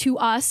looks to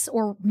us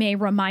or may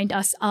remind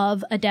us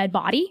of a dead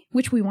body,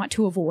 which we want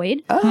to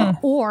avoid,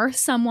 or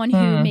someone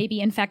who may be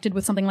infected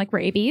with something like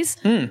rabies.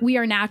 We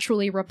are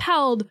naturally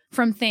repelled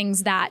from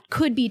things that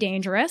could be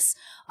dangerous.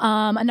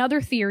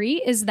 Another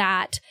theory is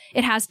that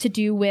it has to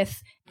do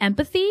with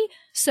empathy.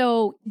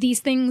 So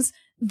these things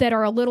that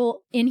are a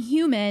little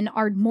inhuman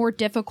are more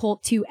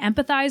difficult to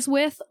empathize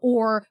with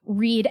or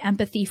read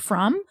empathy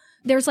from.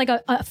 There's like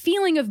a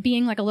feeling of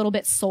being like a little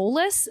bit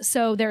soulless.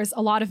 So there's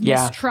a lot of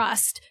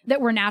mistrust that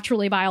we're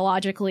naturally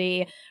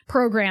biologically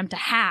programmed to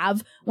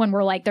have when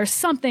we're like, there's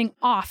something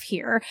off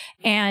here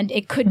and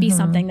it could be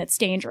something that's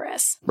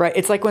dangerous. Right.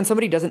 It's like when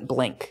somebody doesn't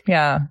blink.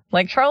 Yeah.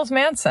 Like Charles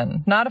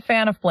Manson, not a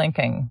fan of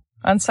blinking.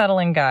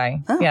 Unsettling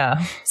guy. Oh.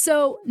 Yeah.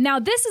 So now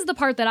this is the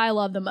part that I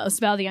love the most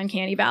about the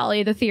Uncanny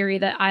Valley, the theory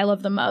that I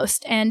love the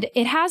most. And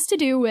it has to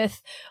do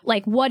with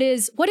like, what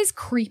is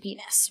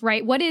creepiness,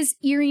 right? What is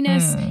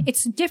eeriness?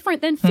 It's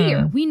different than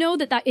fear. We know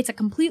that it's a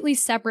completely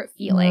separate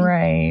feeling.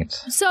 Right.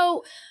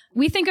 So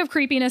we think of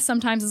creepiness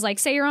sometimes as like,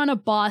 say you're on a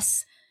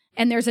bus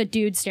and there's a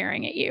dude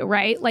staring at you,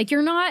 right? Like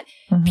you're not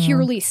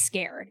purely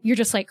scared. You're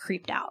just like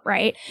creeped out,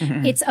 right?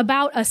 It's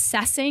about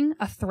assessing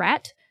a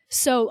threat.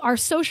 So our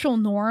social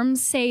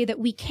norms say that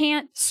we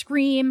can't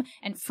scream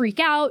and freak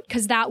out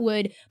because that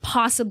would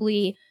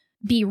possibly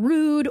be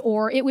rude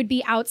or it would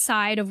be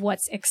outside of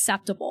what's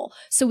acceptable.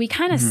 So we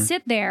kind of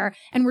sit there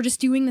and we're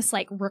just doing this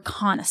like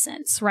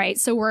reconnaissance, right?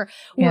 So we're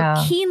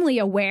keenly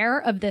aware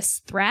of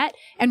this threat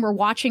and we're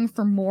watching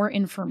for more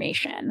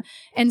information.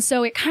 And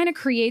so it kind of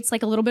creates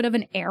like a little bit of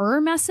an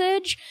error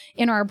message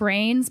in our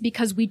brains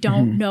because we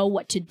don't know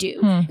what to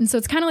do. And so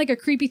it's kind of like a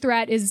creepy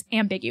threat is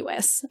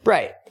ambiguous.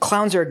 Right.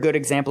 Clowns are a good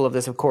example of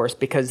this, of course,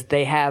 because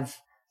they have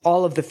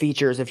all of the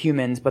features of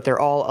humans, but they're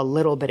all a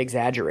little bit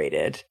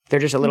exaggerated. They're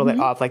just a little bit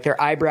off. Like their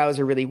eyebrows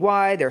are really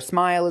wide. Their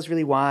smile is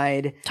really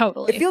wide.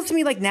 Totally. It feels to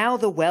me like now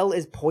the well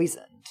is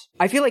poisoned.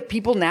 I feel like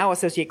people now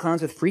associate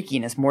clowns with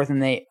freakiness more than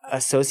they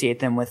associate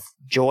them with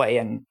joy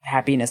and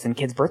happiness and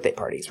kids' birthday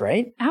parties,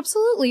 right?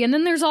 Absolutely. And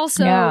then there's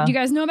also, do you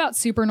guys know about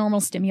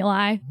supernormal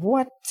stimuli?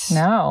 What?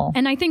 No.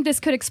 And I think this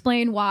could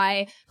explain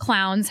why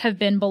clowns have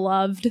been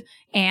beloved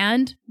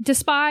and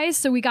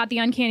despised. So we got the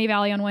uncanny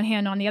valley on one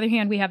hand. On the other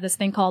hand, we have this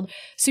thing called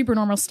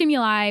supernormal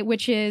stimuli,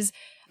 which is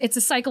it's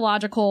a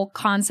psychological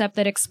concept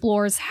that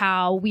explores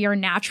how we are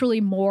naturally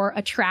more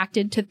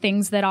attracted to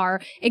things that are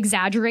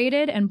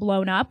exaggerated and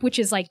blown up, which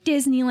is like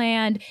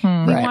Disneyland.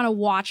 We want to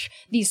watch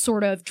these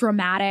sort of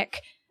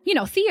dramatic,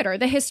 theater,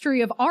 the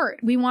history of art.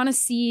 We want to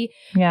see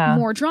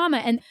more drama.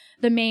 And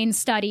the main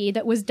study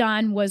that was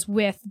done was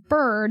with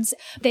birds.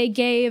 They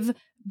gave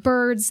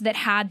birds that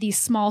had these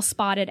small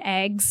spotted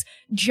eggs,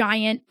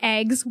 giant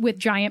eggs with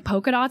giant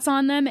polka dots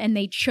on them, and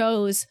they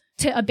chose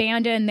to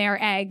abandon their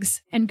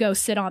eggs and go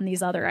sit on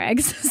these other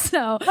eggs.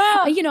 So,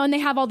 and they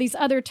have all these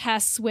other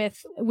tests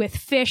with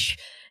fish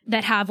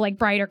that have like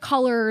brighter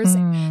colors.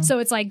 So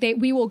it's like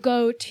we will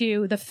go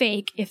to the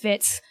fake if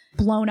it's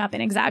blown up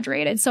and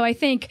exaggerated. So I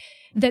think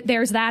that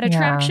there's that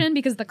attraction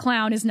because the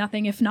clown is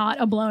nothing if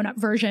not a blown up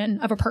version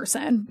of a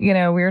person. We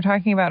were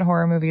talking about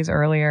horror movies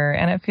earlier,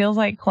 and it feels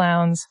like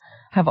clowns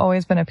have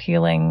always been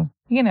appealing,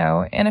 in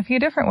a few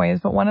different ways.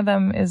 But one of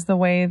them is the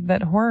way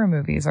that horror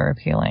movies are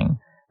appealing.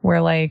 Where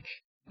like,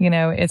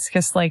 it's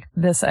just like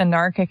this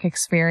anarchic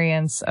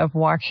experience of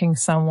watching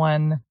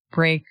someone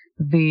break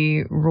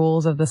the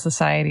rules of the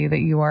society that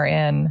you are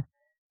in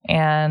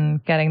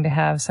and getting to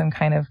have some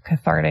kind of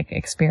cathartic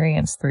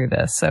experience through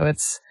this. So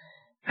it's,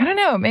 I don't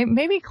know,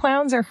 maybe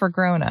clowns are for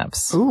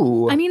grown-ups.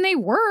 Ooh. I mean, they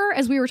were,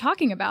 as we were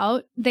talking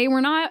about, they were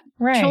not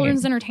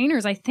children's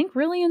entertainers, I think,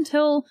 really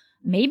until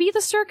maybe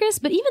the circus,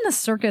 but even the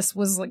circus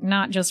was like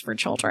not just for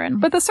children.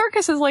 But the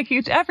circus is like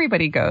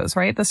everybody goes,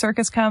 right? The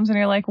circus comes and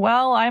you're like,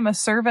 well, I'm a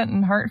servant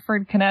in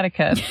Hartford,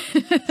 Connecticut.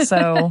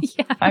 So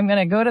I'm going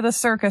to go to the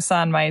circus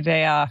on my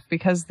day off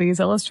because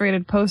these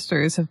illustrated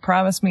posters have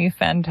promised me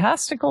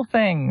fantastical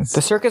things.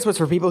 The circus was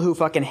for people who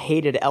fucking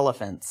hated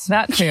elephants.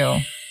 That too.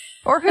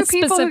 Or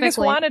people who just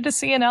wanted to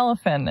see an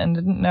elephant and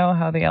didn't know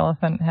how the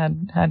elephant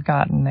had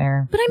gotten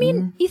there. But I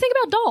mean, you think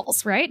about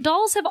dolls, right?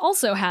 Dolls have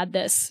also had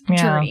this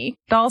journey.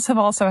 Dolls have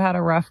also had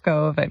a rough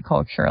go of it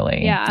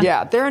culturally. Yeah.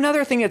 Yeah, they're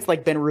another thing that's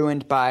like been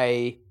ruined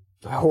by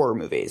horror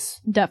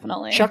movies.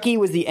 Definitely. Chucky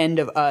was the end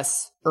of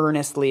us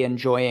earnestly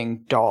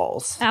enjoying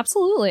dolls.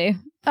 Absolutely.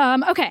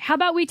 Okay, how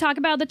about we talk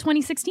about the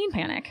 2016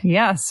 panic?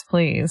 Yes,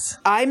 please.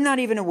 I'm not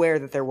even aware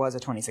that there was a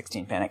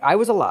 2016 panic. I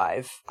was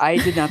alive. I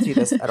did not see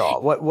this at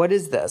all. What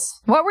is this?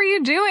 What were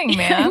you doing,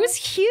 man? It was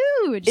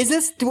huge. Is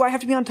this, do I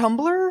have to be on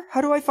Tumblr? How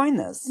do I find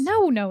this?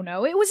 No.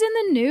 It was in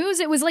the news.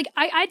 It was like,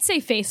 I'd say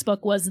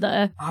Facebook was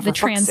the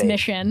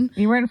transmission.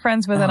 You weren't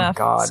friends with enough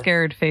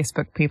scared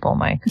Facebook people,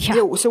 Mike. Yeah.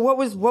 So what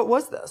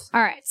was this?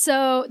 All right.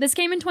 So this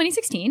came in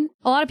 2016.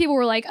 A lot of people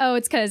were like, oh,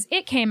 it's because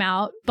it came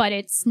out, but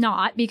it's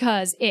not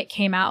because it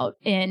came out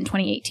in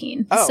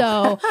 2018. Oh.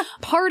 So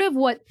part of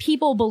what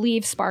people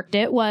believe sparked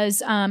it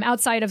was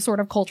outside of sort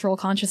of cultural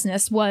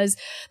consciousness was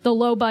the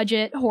low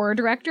budget horror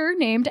director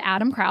named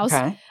Adam Krause.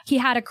 Okay. He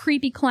had a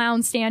creepy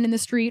clown stand in the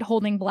street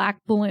holding black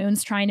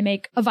balloons trying to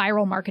make a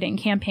viral marketing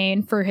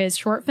campaign for his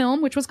short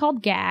film, which was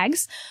called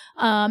Gags.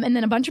 And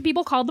then a bunch of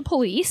people called the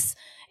police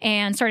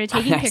and started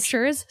taking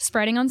pictures,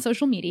 spreading on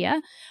social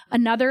media.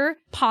 Another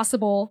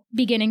possible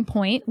beginning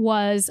point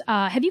was,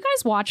 have you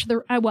guys watched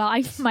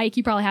Mike,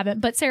 you probably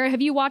haven't, but Sarah,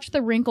 have you watched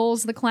the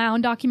Wrinkles, the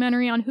Clown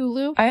documentary on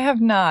Hulu? I have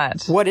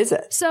not. What is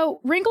it? So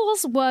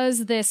Wrinkles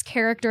was this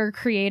character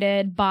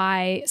created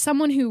by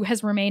someone who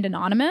has remained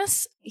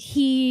anonymous.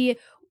 He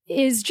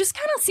is just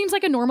kind of seems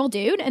like a normal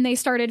dude, and they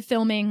started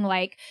filming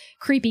like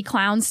creepy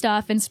clown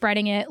stuff and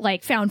spreading it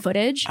like found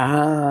footage.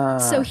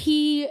 So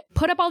he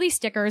put up all these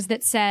stickers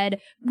that said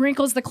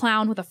Wrinkles the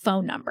Clown with a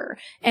phone number,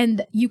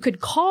 and you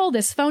could call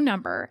this phone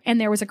number and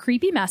there was a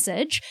creepy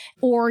message,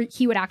 or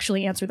he would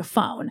actually answer the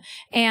phone.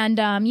 And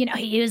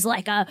he was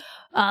like a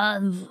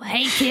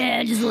hey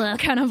kids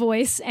kind of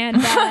voice, and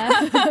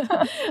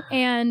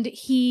and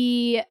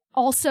he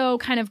also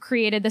kind of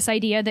created this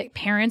idea that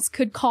parents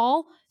could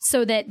call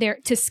so that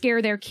to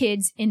scare their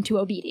kids into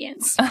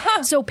obedience.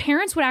 So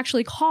parents would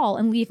actually call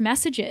and leave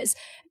messages,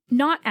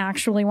 not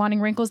actually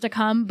wanting Wrinkles to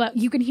come, but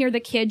you can hear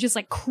the kid just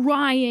like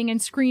crying and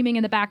screaming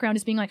in the background,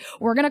 just being like,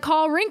 we're going to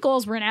call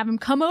Wrinkles. We're going to have him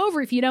come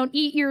over if you don't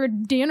eat your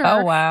dinner.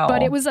 Oh, wow.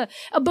 But it was a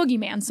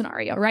boogeyman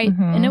scenario, right?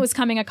 Mm-hmm. And it was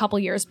coming a couple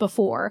years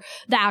before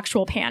the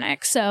actual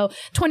panic. So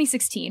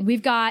 2016,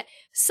 we've got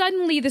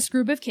suddenly this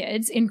group of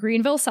kids in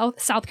Greenville,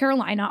 South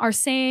Carolina are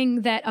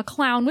saying that a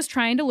clown was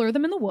trying to lure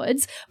them in the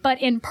woods,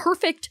 but in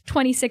perfect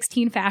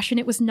 2016 fashion,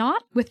 it was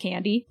not with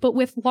candy, but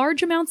with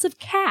large amounts of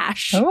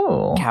cash.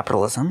 Oh.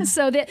 Capitalism.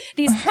 So that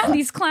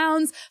these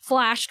clowns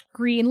flashed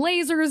green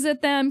lasers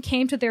at them,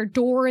 came to their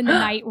door in the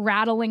night,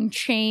 rattling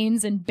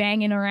chains and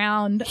banging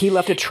around. He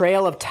left a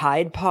trail of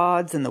Tide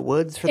Pods in the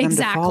woods for them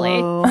to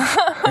follow.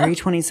 Very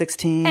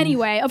 2016.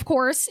 Anyway, of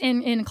course,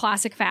 in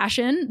classic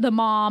fashion, the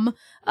mom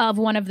of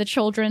one of the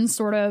children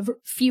sort of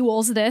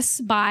fuels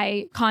this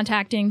by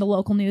contacting the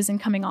local news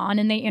and coming on,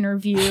 and they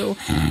interview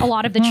a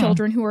lot of the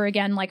children who are,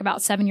 again, like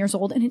about 7 years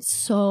old, and it's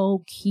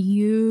so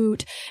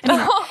cute. And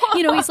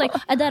he's like,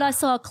 and then I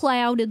saw a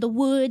clown in the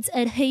woods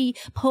and he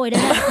pointed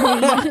at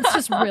me. And it's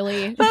just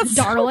really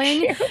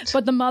darling. So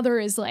but the mother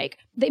is like,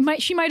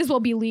 she might as well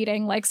be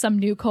leading like some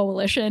new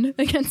coalition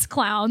against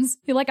clowns.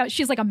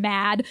 She's like a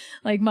mad,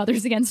 like,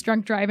 Mothers Against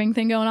Drunk Driving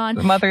thing going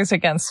on. Mothers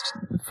Against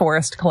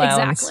Forest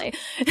Clowns.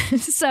 Exactly.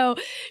 So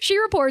she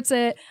reports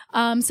it.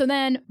 So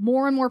then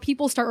more and more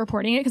people start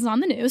reporting it because it's on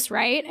the news,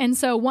 right? And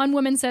so one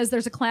woman says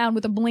there's a clown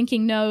with a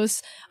blinking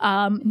nose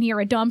near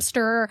a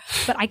dumpster.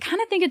 But I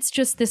kind of think it's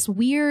just this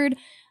weird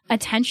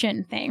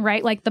attention thing,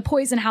 right? Like the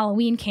Poison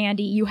Halloween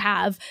candy, you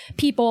have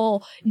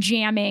people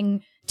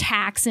jamming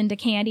tacks into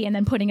candy and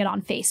then putting it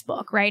on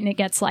Facebook, right? And it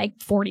gets like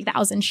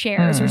 40,000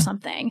 shares or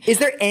something. Is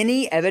there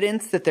any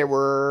evidence that there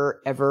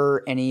were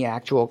ever any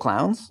actual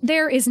clowns?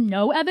 There is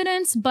no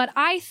evidence, but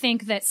I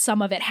think that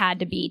some of it had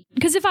to be.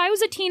 Because if I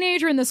was a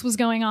teenager and this was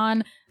going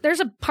on, there's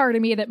a part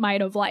of me that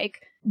might have like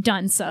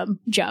done some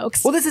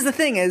jokes. Well, this is the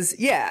thing is,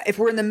 yeah, if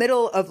we're in the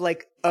middle of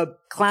like a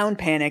clown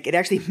panic, it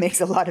actually makes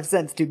a lot of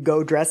sense to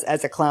go dress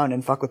as a clown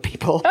and fuck with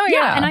people. Oh,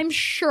 yeah. And I'm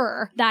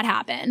sure that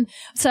happened.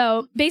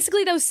 So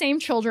basically those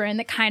same children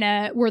that kind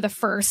of were the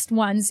first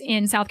ones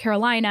in South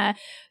Carolina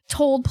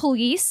told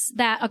police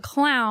that a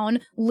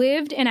clown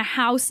lived in a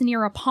house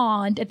near a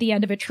pond at the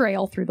end of a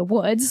trail through the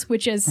woods,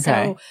 which is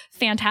so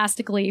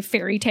fantastically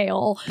fairy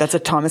tale. That's a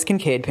Thomas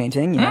Kincaid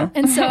painting, yeah.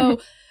 And so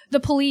the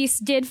police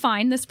did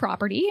find this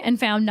property and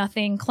found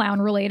nothing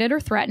clown-related or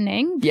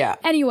threatening. Yeah.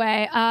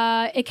 Anyway,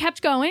 it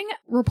kept going,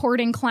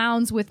 reporting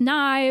clowns with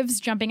knives,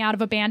 jumping out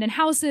of abandoned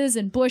houses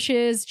and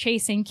bushes,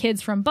 chasing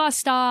kids from bus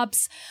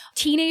stops.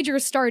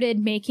 Teenagers started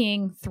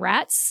making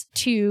threats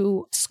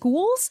to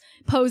schools,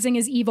 posing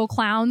as evil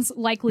clowns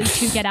likely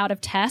to get out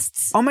of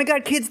tests. Oh my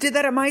God, kids did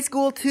that at my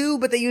school too,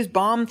 but they used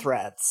bomb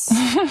threats.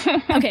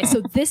 Okay,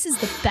 so this is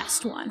the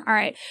best one. All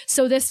right.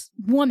 So this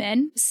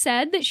woman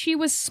said that she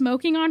was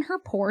smoking on her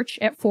porch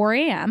at 4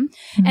 a.m.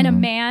 and a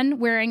man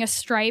wearing a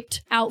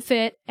striped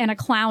outfit and a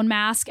clown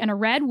mask and a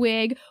red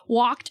wig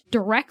walked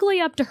directly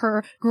up to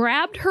her,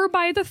 grabbed her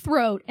by the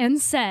throat and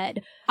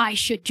said, "I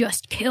should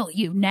just kill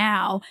you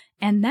now."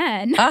 And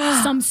then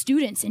some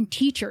students and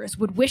teachers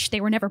would wish they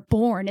were never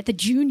born at the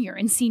junior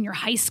and senior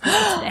high school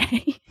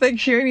today. The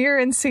junior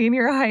and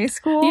senior high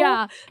school?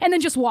 Yeah. And then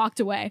just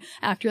walked away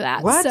after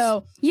that. What?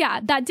 So,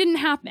 yeah, that didn't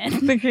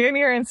happen. The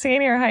junior and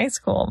senior high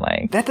school,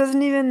 Mike. That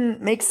doesn't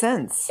even make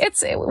sense.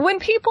 It's when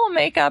people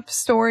make up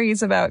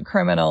stories about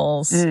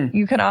criminals,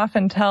 you can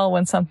often tell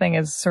when something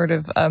is sort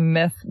of a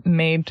myth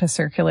made to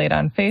circulate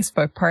on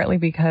Facebook, partly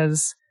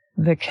because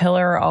the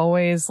killer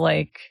always,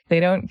 like, they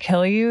don't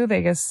kill you.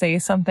 They just say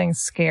something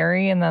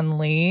scary and then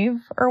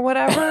leave or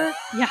whatever.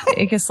 Yeah.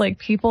 It just, like,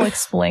 people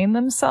explain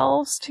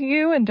themselves to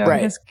you and don't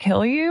just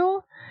kill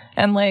you.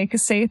 And, like,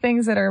 say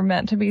things that are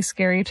meant to be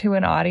scary to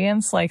an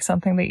audience, like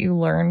something that you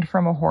learned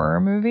from a horror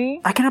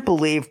movie. I cannot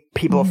believe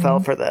people fell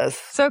for this.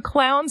 So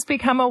clowns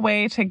become a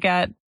way to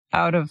get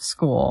out of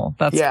school.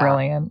 That's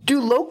brilliant.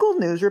 Do local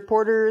news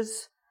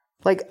reporters,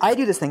 like, I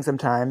do this thing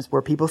sometimes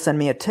where people send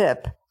me a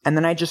tip and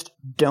then I just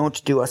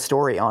don't do a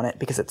story on it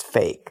because it's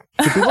fake.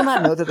 Do people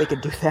not know that they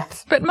could do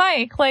that? But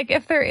Mike, like,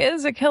 if there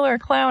is a killer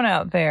clown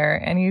out there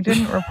and you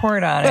didn't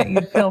report on it,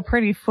 you'd feel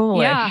pretty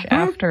foolish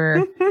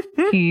after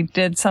he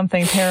did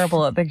something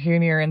terrible at the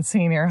junior and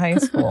senior high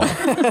school.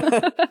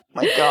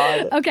 My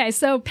God. Okay,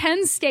 so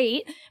Penn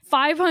State,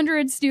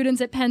 500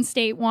 students at Penn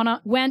State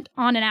went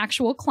on an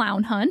actual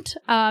clown hunt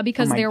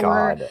because there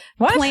were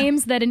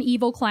claims that an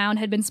evil clown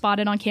had been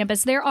spotted on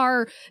campus. There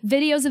are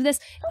videos of this.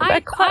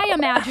 I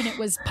imagine it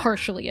was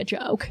partially a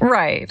joke.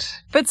 Right.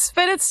 But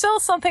it's still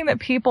something that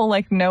people,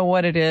 like, know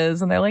what it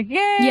is, and they're like,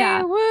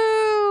 yay,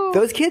 woo!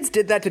 Those kids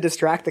did that to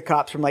distract the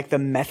cops from, like, the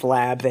meth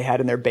lab they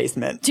had in their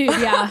basement. Dude,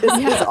 yeah. This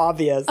is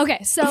obvious.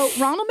 Okay, so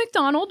Ronald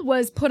McDonald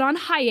was put on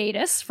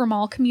hiatus from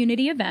all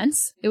community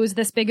events. It was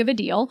this big of a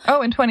deal.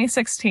 Oh, in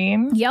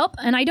 2016? Yep,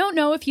 and I don't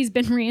know if he's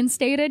been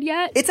reinstated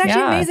yet. It's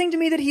actually amazing to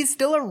me that he's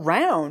still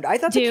around. I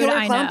thought the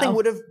killer clown thing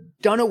would have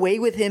done away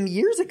with him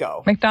years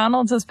ago.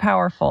 McDonald's is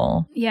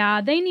powerful.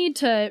 Yeah, they need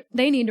to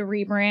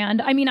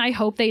rebrand. I mean, I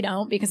hope they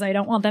don't because I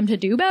don't want them to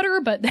do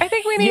better, but I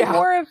think we need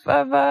more of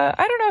I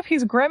don't know if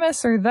he's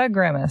Grimace or the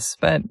Grimace,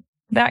 but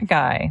that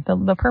guy,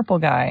 the purple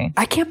guy.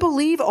 I can't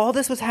believe all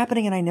this was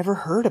happening and I never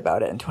heard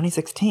about it in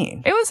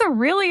 2016. It was a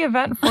really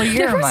eventful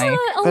year, Mike. There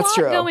was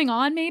a lot going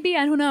on, maybe.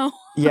 I don't know.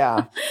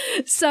 Yeah.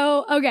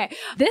 So, okay.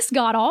 This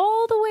got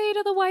all the way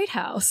to the White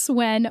House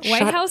when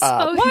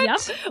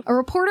a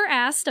reporter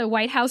asked a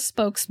White House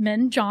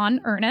spokesman, John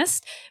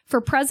Earnest,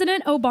 for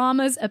President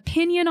Obama's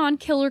opinion on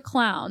killer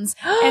clowns.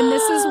 And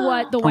this is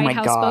what the White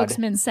House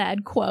spokesman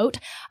said, quote,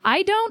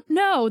 "I don't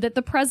know that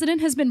the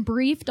president has been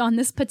briefed on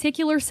this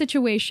particular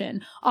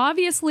situation.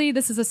 Obviously,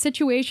 this is a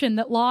situation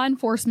that law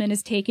enforcement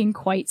is taking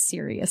quite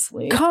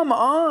seriously." Come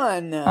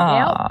on. Yep.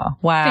 Wow.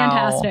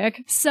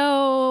 Fantastic.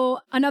 So,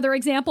 another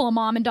example, a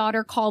mom and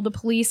daughter called the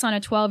police on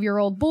a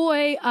 12-year-old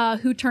boy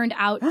who turned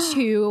out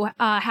to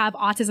have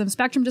autism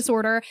spectrum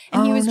disorder,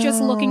 and he was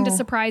just looking to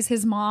surprise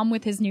his mom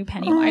with his new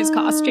Pennywise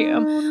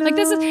costume. Like,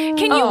 this is,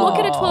 can you look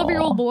at a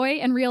 12-year-old boy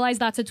and realize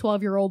that's a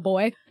 12-year-old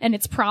boy and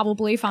it's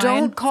probably fine?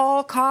 Don't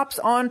call cops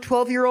on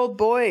 12-year-old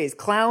boys,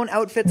 clown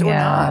outfits or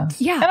not.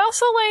 Yeah. And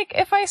also, like,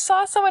 if I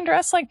saw someone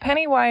dressed like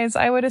Pennywise,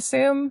 I wouldn't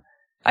assume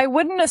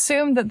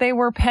that they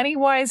were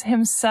Pennywise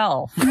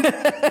himself.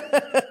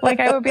 Like,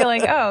 I would be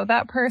like, oh,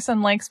 that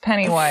person likes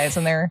Pennywise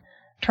and they're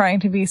trying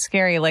to be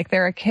scary. Like,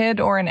 they're a kid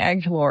or an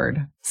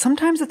edgelord.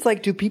 Sometimes it's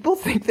like, do people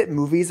think that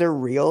movies are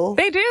real?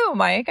 They do,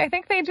 Mike. I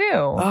think they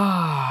do.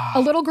 A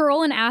little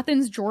girl in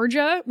Athens,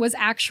 Georgia was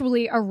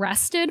actually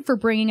arrested for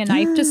bringing a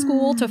knife to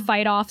school to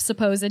fight off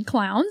supposed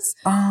clowns.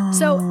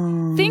 So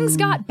things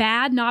got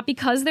bad, not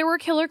because there were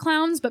killer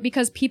clowns, but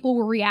because people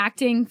were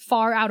reacting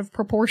far out of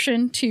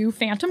proportion to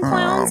phantom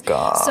clowns.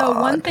 So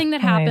one thing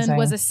that happened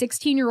was a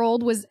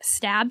 16-year-old was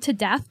stabbed to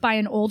death by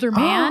an older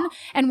man.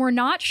 And we're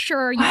not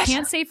sure, you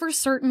can't say for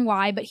certain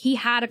why, but he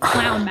had a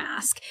clown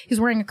mask. He was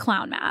wearing a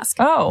clown mask.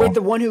 Oh. Wait,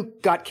 the one who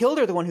got killed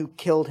or the one who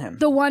killed him?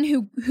 The one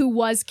who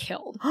was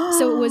killed.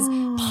 So it was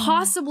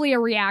possibly a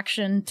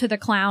reaction to the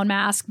clown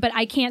mask, but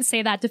I can't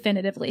say that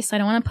definitively, so I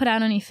don't want to put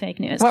out any fake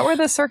news. What were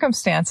the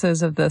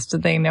circumstances of this?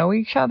 Did they know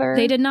each other?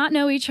 They did not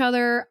know each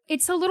other.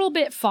 It's a little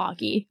bit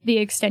foggy, the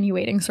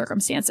extenuating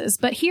circumstances,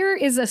 but here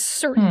is a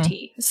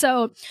certainty.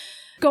 So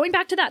going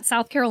back to that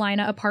South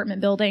Carolina apartment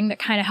building that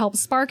kind of helped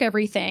spark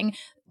everything,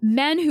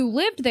 men who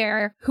lived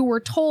there, who were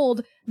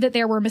told that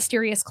there were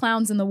mysterious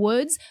clowns in the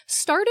woods,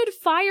 started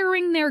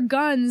firing their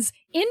guns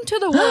into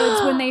the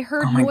woods when they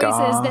heard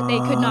noises that they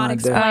could not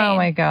explain. Oh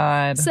my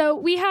God. So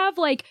we have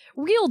like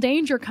real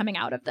danger coming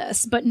out of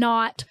this, but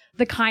not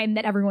the kind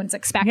that everyone's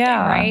expecting,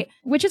 right?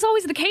 Which is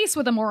always the case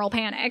with a moral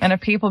panic. And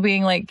of people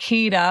being like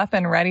keyed up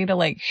and ready to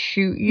like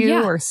shoot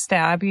you or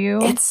stab you.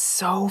 It's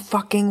so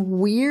fucking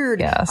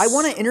weird. Yes. I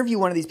want to interview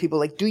one of these people.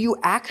 Like, do you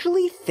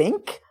actually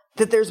think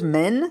that there's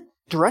men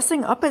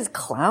dressing up as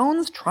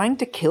clowns trying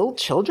to kill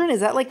children? Is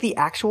that like the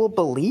actual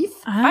belief?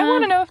 I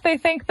want to know if they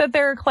think that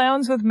they're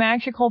clowns with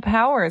magical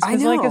powers.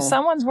 Because like if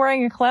someone's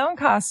wearing a clown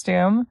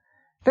costume,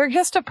 they're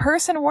just a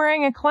person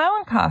wearing a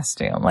clown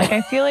costume. Like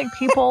I feel like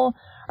people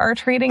are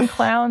treating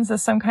clowns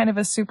as some kind of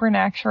a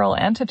supernatural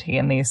entity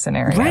in these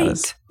scenarios.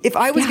 Right. If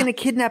I was going to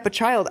kidnap a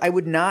child, I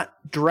would not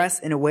dress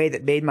in a way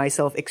that made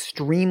myself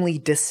extremely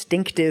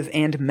distinctive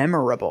and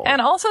memorable.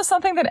 And also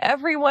something that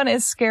everyone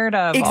is scared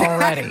of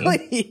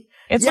already.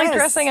 It's like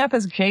dressing up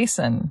as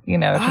Jason, you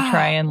know, to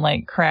try and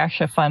like crash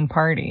a fun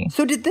party.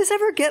 So did this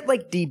ever get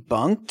like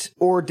debunked,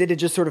 or did it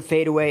just sort of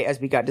fade away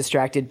as we got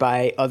distracted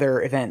by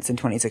other events in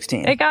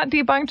 2016? It got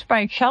debunked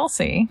by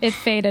Chelsea. It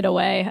faded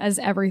away, as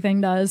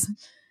everything does.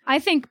 I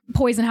think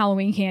Poison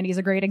Halloween Candy is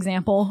a great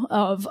example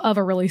of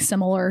a really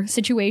similar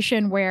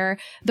situation where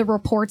the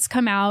reports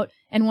come out,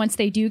 and once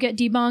they do get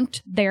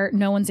debunked,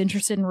 no one's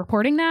interested in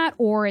reporting that,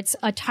 or it's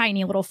a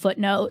tiny little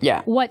footnote.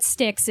 Yeah. What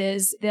sticks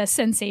is the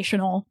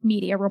sensational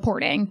media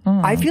reporting.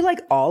 I feel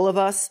like all of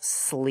us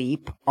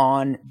sleep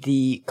on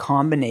the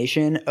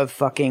combination of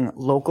fucking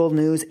local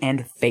news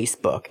and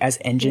Facebook as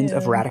engines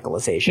of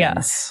radicalization.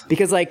 Yes.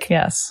 Because like,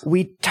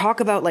 we talk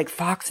about like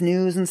Fox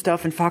News and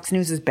stuff, and Fox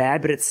News is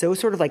bad, but it's so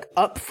sort of like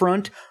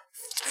upfront,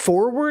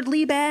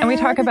 forwardly bad. And we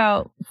talk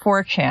about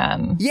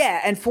 4chan.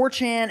 Yeah, and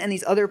 4chan and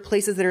these other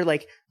places that are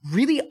like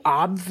really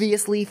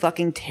obviously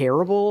fucking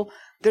terrible.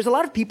 There's a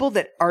lot of people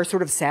that are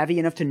sort of savvy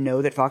enough to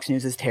know that Fox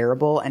News is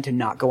terrible and to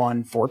not go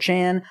on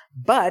 4chan,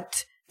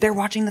 but they're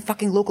watching the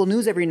fucking local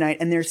news every night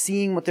and they're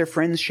seeing what their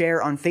friends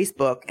share on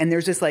Facebook. And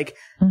there's this like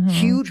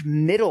huge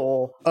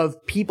middle of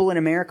people in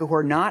America who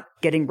are not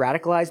getting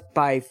radicalized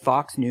by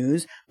Fox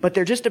News, but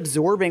they're just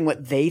absorbing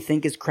what they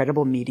think is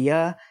credible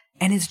media.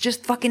 And it's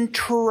just fucking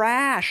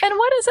trash. And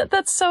what is it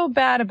that's so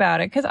bad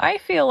about it? Because I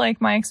feel like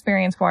my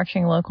experience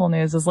watching local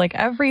news is like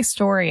every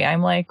story,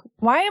 I'm like,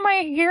 why am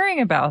I hearing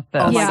about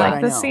this? Oh my God,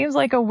 like, this seems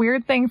like a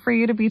weird thing for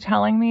you to be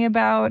telling me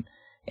about.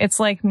 It's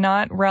like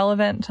not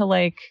relevant to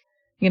like,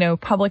 you know,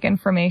 public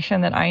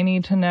information that I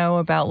need to know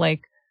about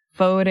like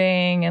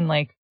voting and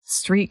like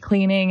street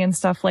cleaning and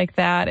stuff like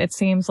that. It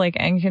seems like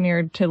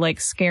engineered to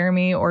like scare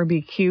me or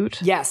be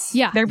cute. Yes.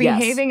 Yeah. They're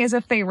behaving as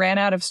if they ran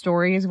out of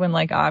stories when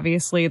like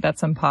obviously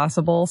that's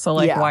impossible. So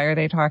like why are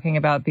they talking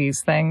about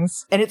these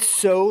things? And it's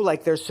so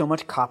like there's so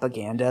much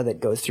propaganda that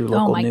goes through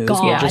local news.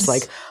 God. You're just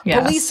like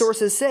police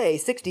sources say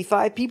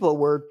 65 people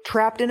were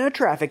trapped in a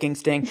trafficking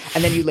sting.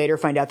 And then you later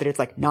find out that it's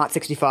like not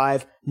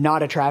 65,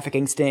 not a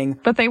trafficking sting.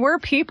 But they were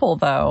people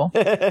though.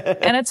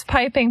 And it's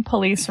piping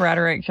police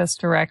rhetoric just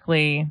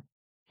directly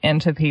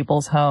into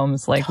people's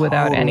homes, like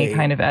without any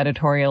kind of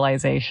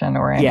editorialization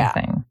or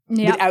anything.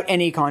 Yep. without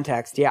any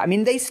context. Yeah. I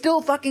mean, they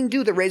still fucking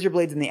do the razor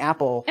blades in the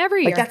apple.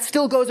 Every year. Like, that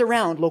still goes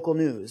around local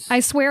news. I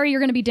swear you're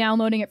going to be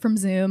downloading it from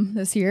Zoom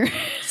this year.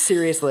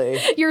 Seriously.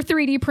 You're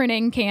 3D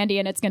printing candy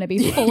and it's going to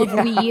be full of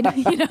weed,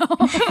 you know?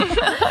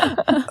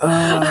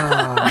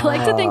 I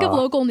like to think of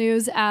local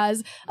news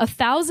as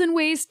 1,000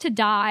 ways to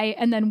die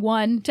and then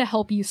one to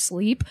help you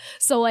sleep.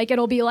 So like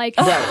it'll be like,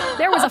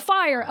 there was a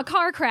fire, a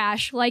car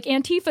crash, like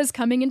Antifa's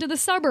coming into the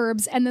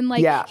suburbs, and then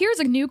like, here's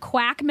a new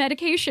quack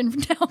medication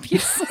to help you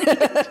sleep.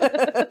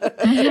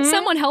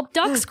 Someone help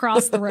ducks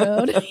cross the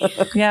road.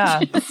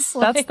 Yeah.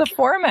 That's the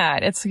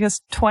format. It's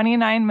just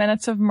 29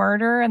 minutes of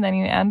murder and then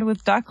you end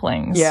with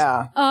ducklings.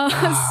 Yeah.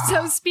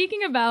 So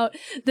speaking about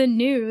the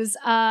news,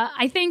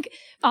 I think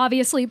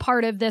obviously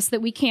part of this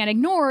that we can't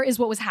ignore is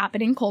what was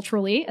happening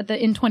culturally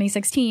in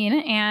 2016.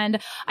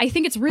 And I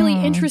think it's really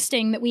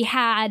interesting that we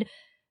had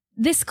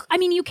this. I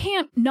mean, you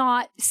can't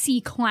not see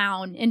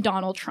clown in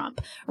Donald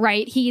Trump,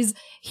 right? He's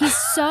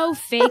so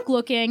fake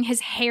looking. His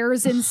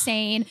hair's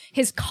insane.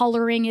 His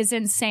coloring is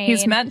insane.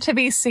 He's meant to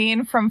be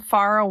seen from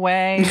far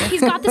away. He's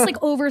got this like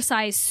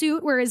oversized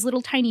suit where his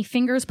little tiny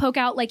fingers poke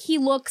out. Like he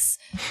looks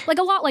like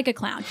a lot like a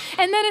clown.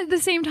 And then at the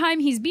same time,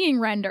 he's being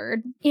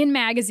rendered in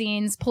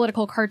magazines,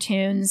 political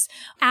cartoons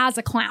as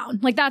a clown.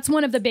 Like that's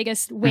one of the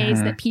biggest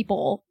ways that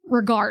people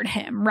regard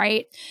him,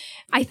 right?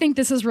 I think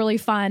this is really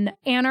fun.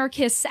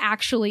 Anarchists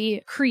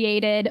actually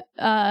created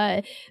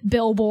a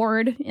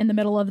billboard in the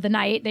middle of the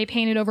night. They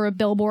painted over a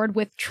billboard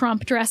with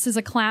Trump dressed as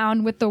a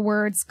clown with the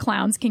words,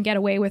 "Clowns can get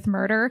away with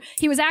murder."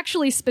 He was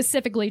actually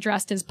specifically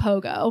dressed as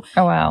Pogo.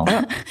 Oh, wow.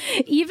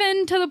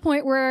 Even to the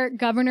point where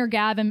Governor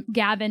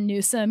Gavin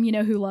Newsom, you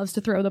know, who loves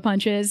to throw the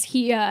punches,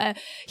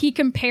 he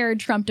compared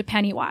Trump to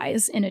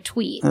Pennywise in a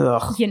tweet.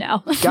 Ugh. You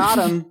know. Got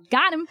him.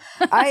 Got him.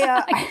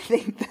 I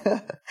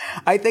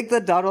think the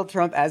Donald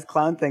Trump as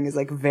clown thing is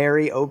like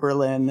very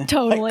Oberlin.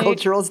 Totally. Like,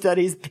 cultural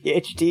studies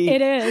PhD.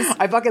 It is.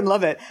 I fucking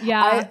love it.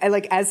 Yeah. I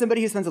like, as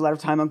somebody who spends a lot of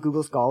time on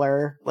Google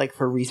Scholar, like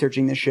for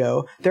researching the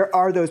show, there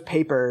are those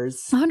papers.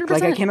 100%.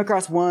 Like I came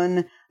across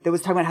one that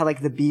was talking about how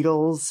like the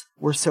Beatles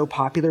were so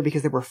popular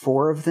because there were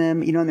 4 of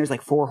them, you know, and there's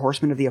like 4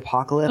 horsemen of the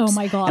apocalypse. Oh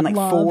my God. And like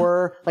love.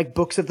 4 like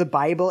books of the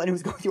Bible. And it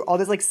was going through all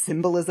this like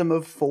symbolism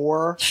of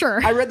 4.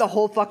 Sure. I read the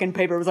whole fucking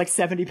paper. It was like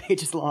 70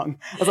 pages long.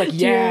 I was like,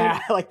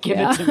 yeah, like give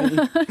it to me.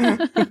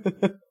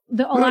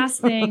 The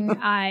last thing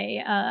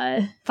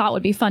I thought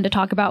would be fun to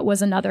talk about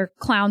was another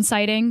clown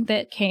sighting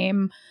that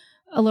came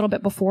a little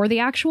bit before the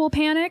actual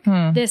panic.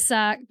 This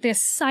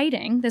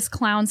sighting, this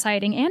clown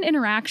sighting and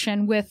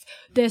interaction with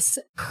this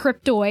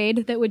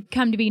cryptoid that would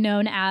come to be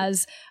known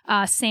as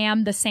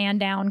Sam the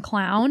Sandown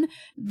Clown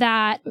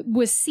that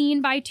was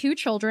seen by 2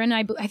 children.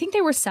 I think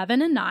they were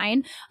 7 and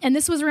 9. And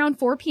this was around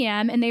 4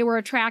 p.m. and they were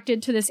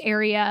attracted to this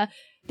area.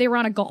 They were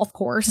on a golf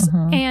course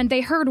and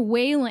they heard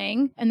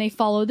wailing and they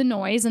followed the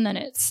noise and then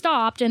it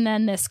stopped. And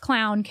then this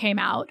clown came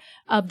out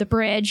of the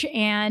bridge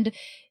and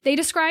they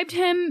described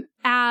him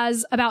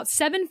as about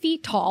 7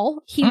 feet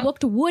tall. He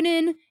looked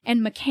wooden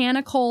and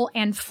mechanical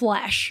and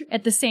flesh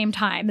at the same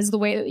time is the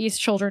way that these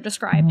children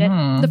described it.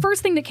 The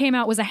first thing that came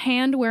out was a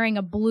hand wearing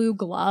a blue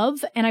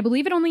glove. And I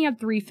believe it only had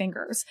 3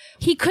 fingers.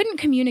 He couldn't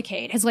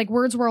communicate. His like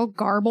words were all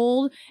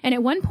garbled. And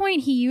at one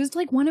point he used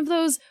like one of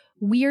those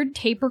weird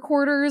tape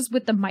recorders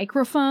with the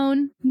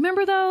microphone. You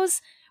remember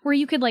those? Where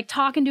you could like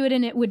talk into it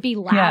and it would be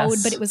loud,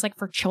 but it was like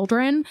for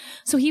children.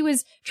 So he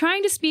was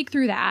trying to speak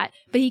through that,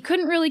 but he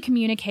couldn't really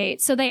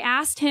communicate. So they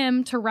asked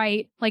him to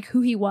write like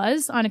who he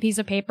was on a piece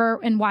of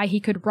paper and why he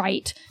could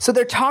write. So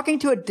they're talking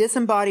to a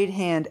disembodied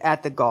hand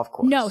at the golf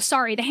course. No,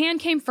 sorry. The hand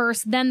came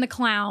first, then the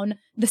clown,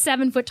 the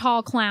 7-foot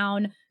tall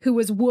clown who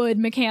was wood,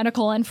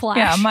 mechanical, and flesh.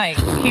 Yeah, Mike,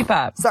 keep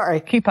up.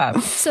 Sorry. Keep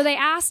up. So they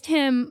asked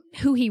him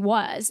who he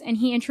was and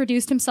he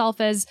introduced himself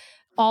as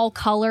All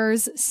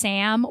Colors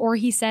Sam, or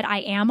he said, "I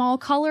am all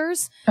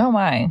colors." Oh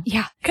my.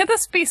 Yeah. Could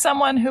this be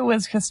someone who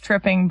was just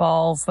tripping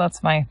balls?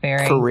 That's my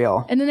theory. For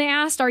real. And then they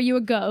asked, "Are you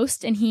a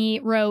ghost?" And he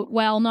wrote,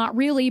 "Well, not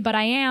really, but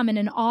I am in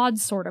an odd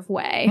sort of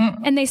way."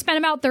 And they spent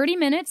about 30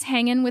 minutes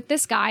hanging with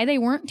this guy. They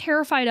weren't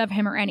terrified of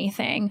him or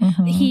anything.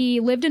 He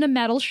lived in a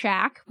metal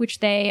shack, which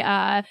they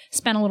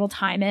spent a little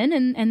time in,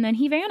 and then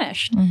he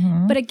vanished.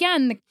 But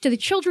again, the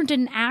children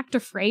didn't act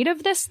afraid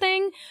of this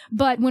thing.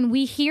 But when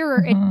we hear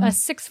a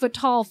 6-foot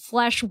tall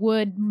flesh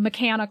wood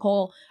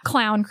mechanical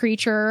clown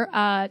creature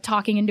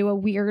talking into a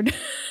weird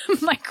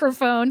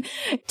microphone,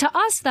 to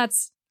us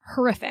that's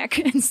horrific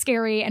and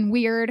scary and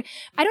weird.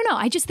 I don't know.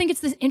 I just think it's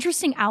this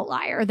interesting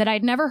outlier that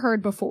I'd never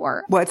heard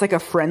before. Well, it's like a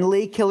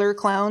friendly killer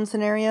clown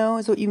scenario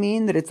is what you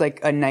mean? That it's like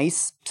a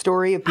nice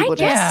story of people I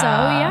guess so,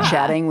 yeah.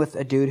 chatting with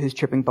a dude who's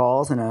tripping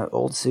balls in an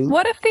old suit?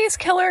 What if these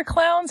killer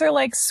clowns are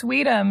like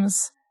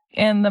Sweetums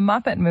in the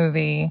Muppet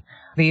movie?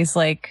 These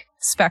like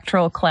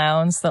spectral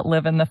clowns that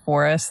live in the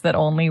forest that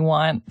only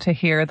want to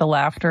hear the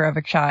laughter of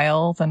a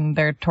child, and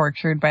they're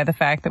tortured by the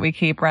fact that we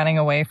keep running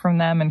away from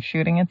them and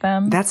shooting at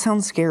them. That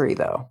sounds scary,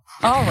 though.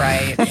 All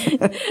right.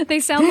 They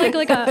sound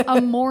like a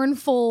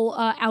mournful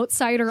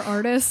outsider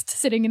artist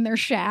sitting in their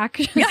shack,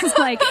 just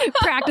like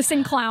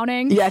practicing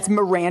clowning. Yeah, it's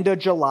Miranda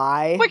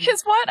July. Which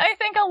is what I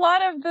think a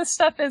lot of this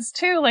stuff is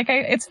too. Like,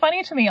 it's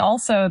funny to me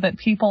also that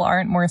people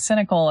aren't more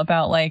cynical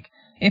about, like,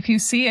 if you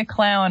see a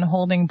clown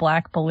holding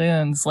black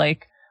balloons,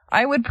 like,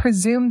 I would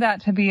presume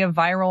that to be a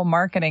viral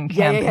marketing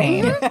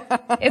campaign.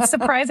 Yeah. It's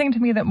surprising to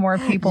me that more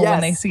people,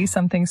 when they see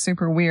something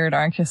super weird,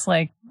 aren't just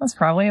like, that's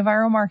probably a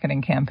viral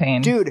marketing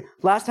campaign. Dude,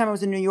 last time I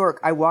was in New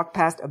York, I walked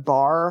past a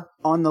bar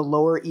on the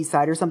Lower East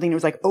Side or something. It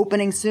was like,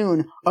 opening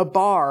soon, a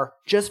bar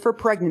just for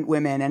pregnant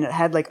women. And it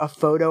had like a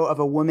photo of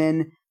a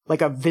woman,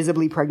 like a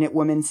visibly pregnant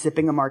woman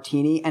sipping a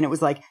martini. And it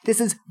was like, this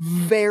is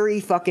very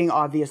fucking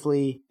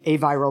obviously a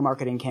viral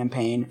marketing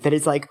campaign that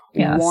is like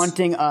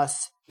wanting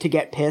us to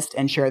get pissed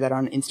and share that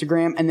on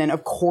Instagram. And then,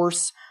 of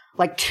course,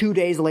 like 2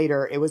 days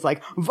later, it was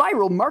like,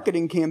 viral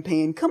marketing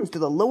campaign comes to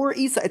the Lower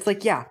East Side. It's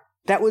like, yeah,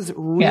 that was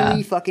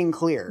really fucking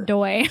clear.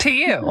 Doy. To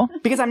you.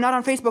 Because I'm not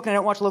on Facebook and I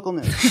don't watch local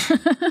news.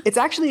 It's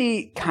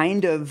actually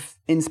kind of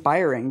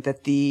inspiring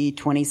that the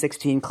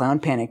 2016 clown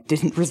panic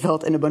didn't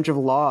result in a bunch of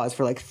laws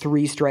for like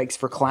 3 strikes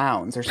for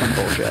clowns or some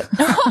bullshit.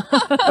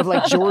 Of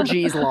like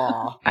Georgie's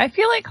law. I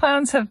feel like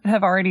clowns have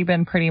already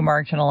been pretty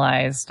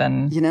marginalized,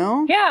 and you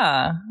know?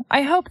 Yeah.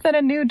 I hope that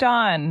a new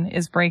dawn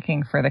is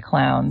breaking for the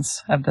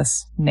clowns of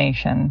this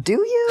nation. Do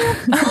you?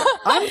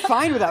 I'm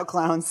fine without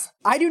clowns.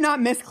 I do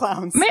not miss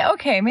clowns.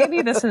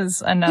 Maybe this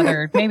is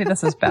maybe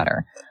this is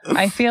better.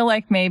 I feel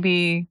like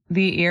maybe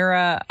the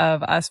era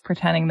of us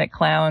pretending that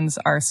clowns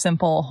are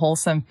simple,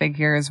 wholesome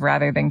figures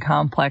rather than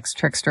complex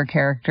trickster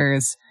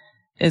characters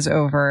is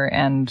over,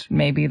 and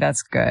maybe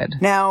that's good.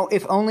 Now,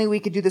 if only we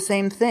could do the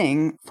same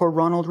thing for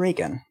Ronald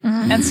Reagan.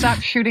 Mm-hmm. And stop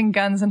shooting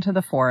guns into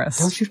the forest.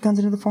 Don't shoot guns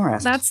into the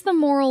forest. That's the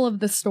moral of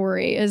the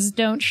story, is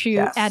don't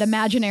shoot at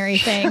imaginary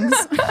things.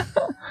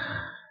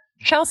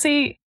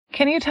 Chelsea,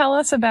 can you tell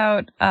us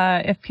about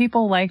if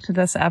people liked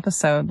this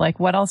episode? Like,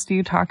 what else do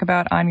you talk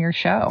about on your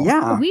show?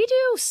 Yeah. We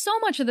do so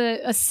much of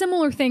the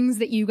similar things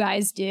that you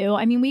guys do.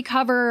 I mean, we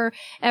cover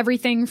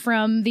everything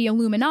from the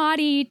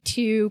Illuminati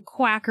to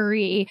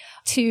quackery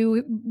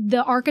to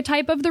the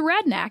archetype of the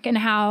redneck and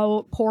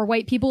how poor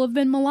white people have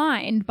been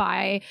maligned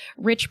by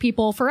rich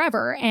people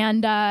forever.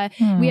 And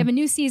we have a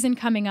new season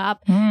coming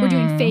up. We're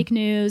doing fake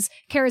news,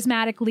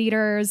 charismatic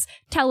leaders,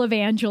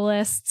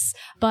 televangelists.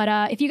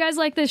 But if you guys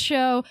like this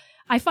show,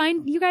 I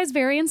find you guys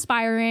very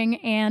inspiring,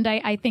 and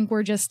I think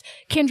we're just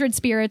kindred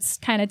spirits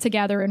kind of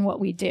together in what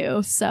we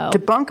do. So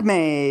debunk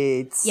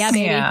mates. Yeah,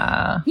 baby.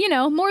 Yeah. You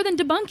know, more than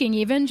debunking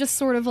even, just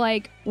sort of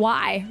like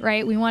why,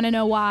 right? We want to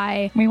know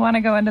why. We want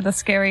to go into the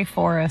scary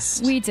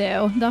forest. We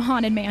do. The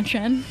Haunted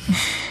Mansion.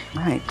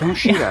 Right. Don't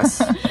shoot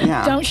us.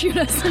 Yeah. Don't shoot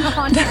us in the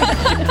Haunted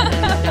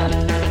Mansion.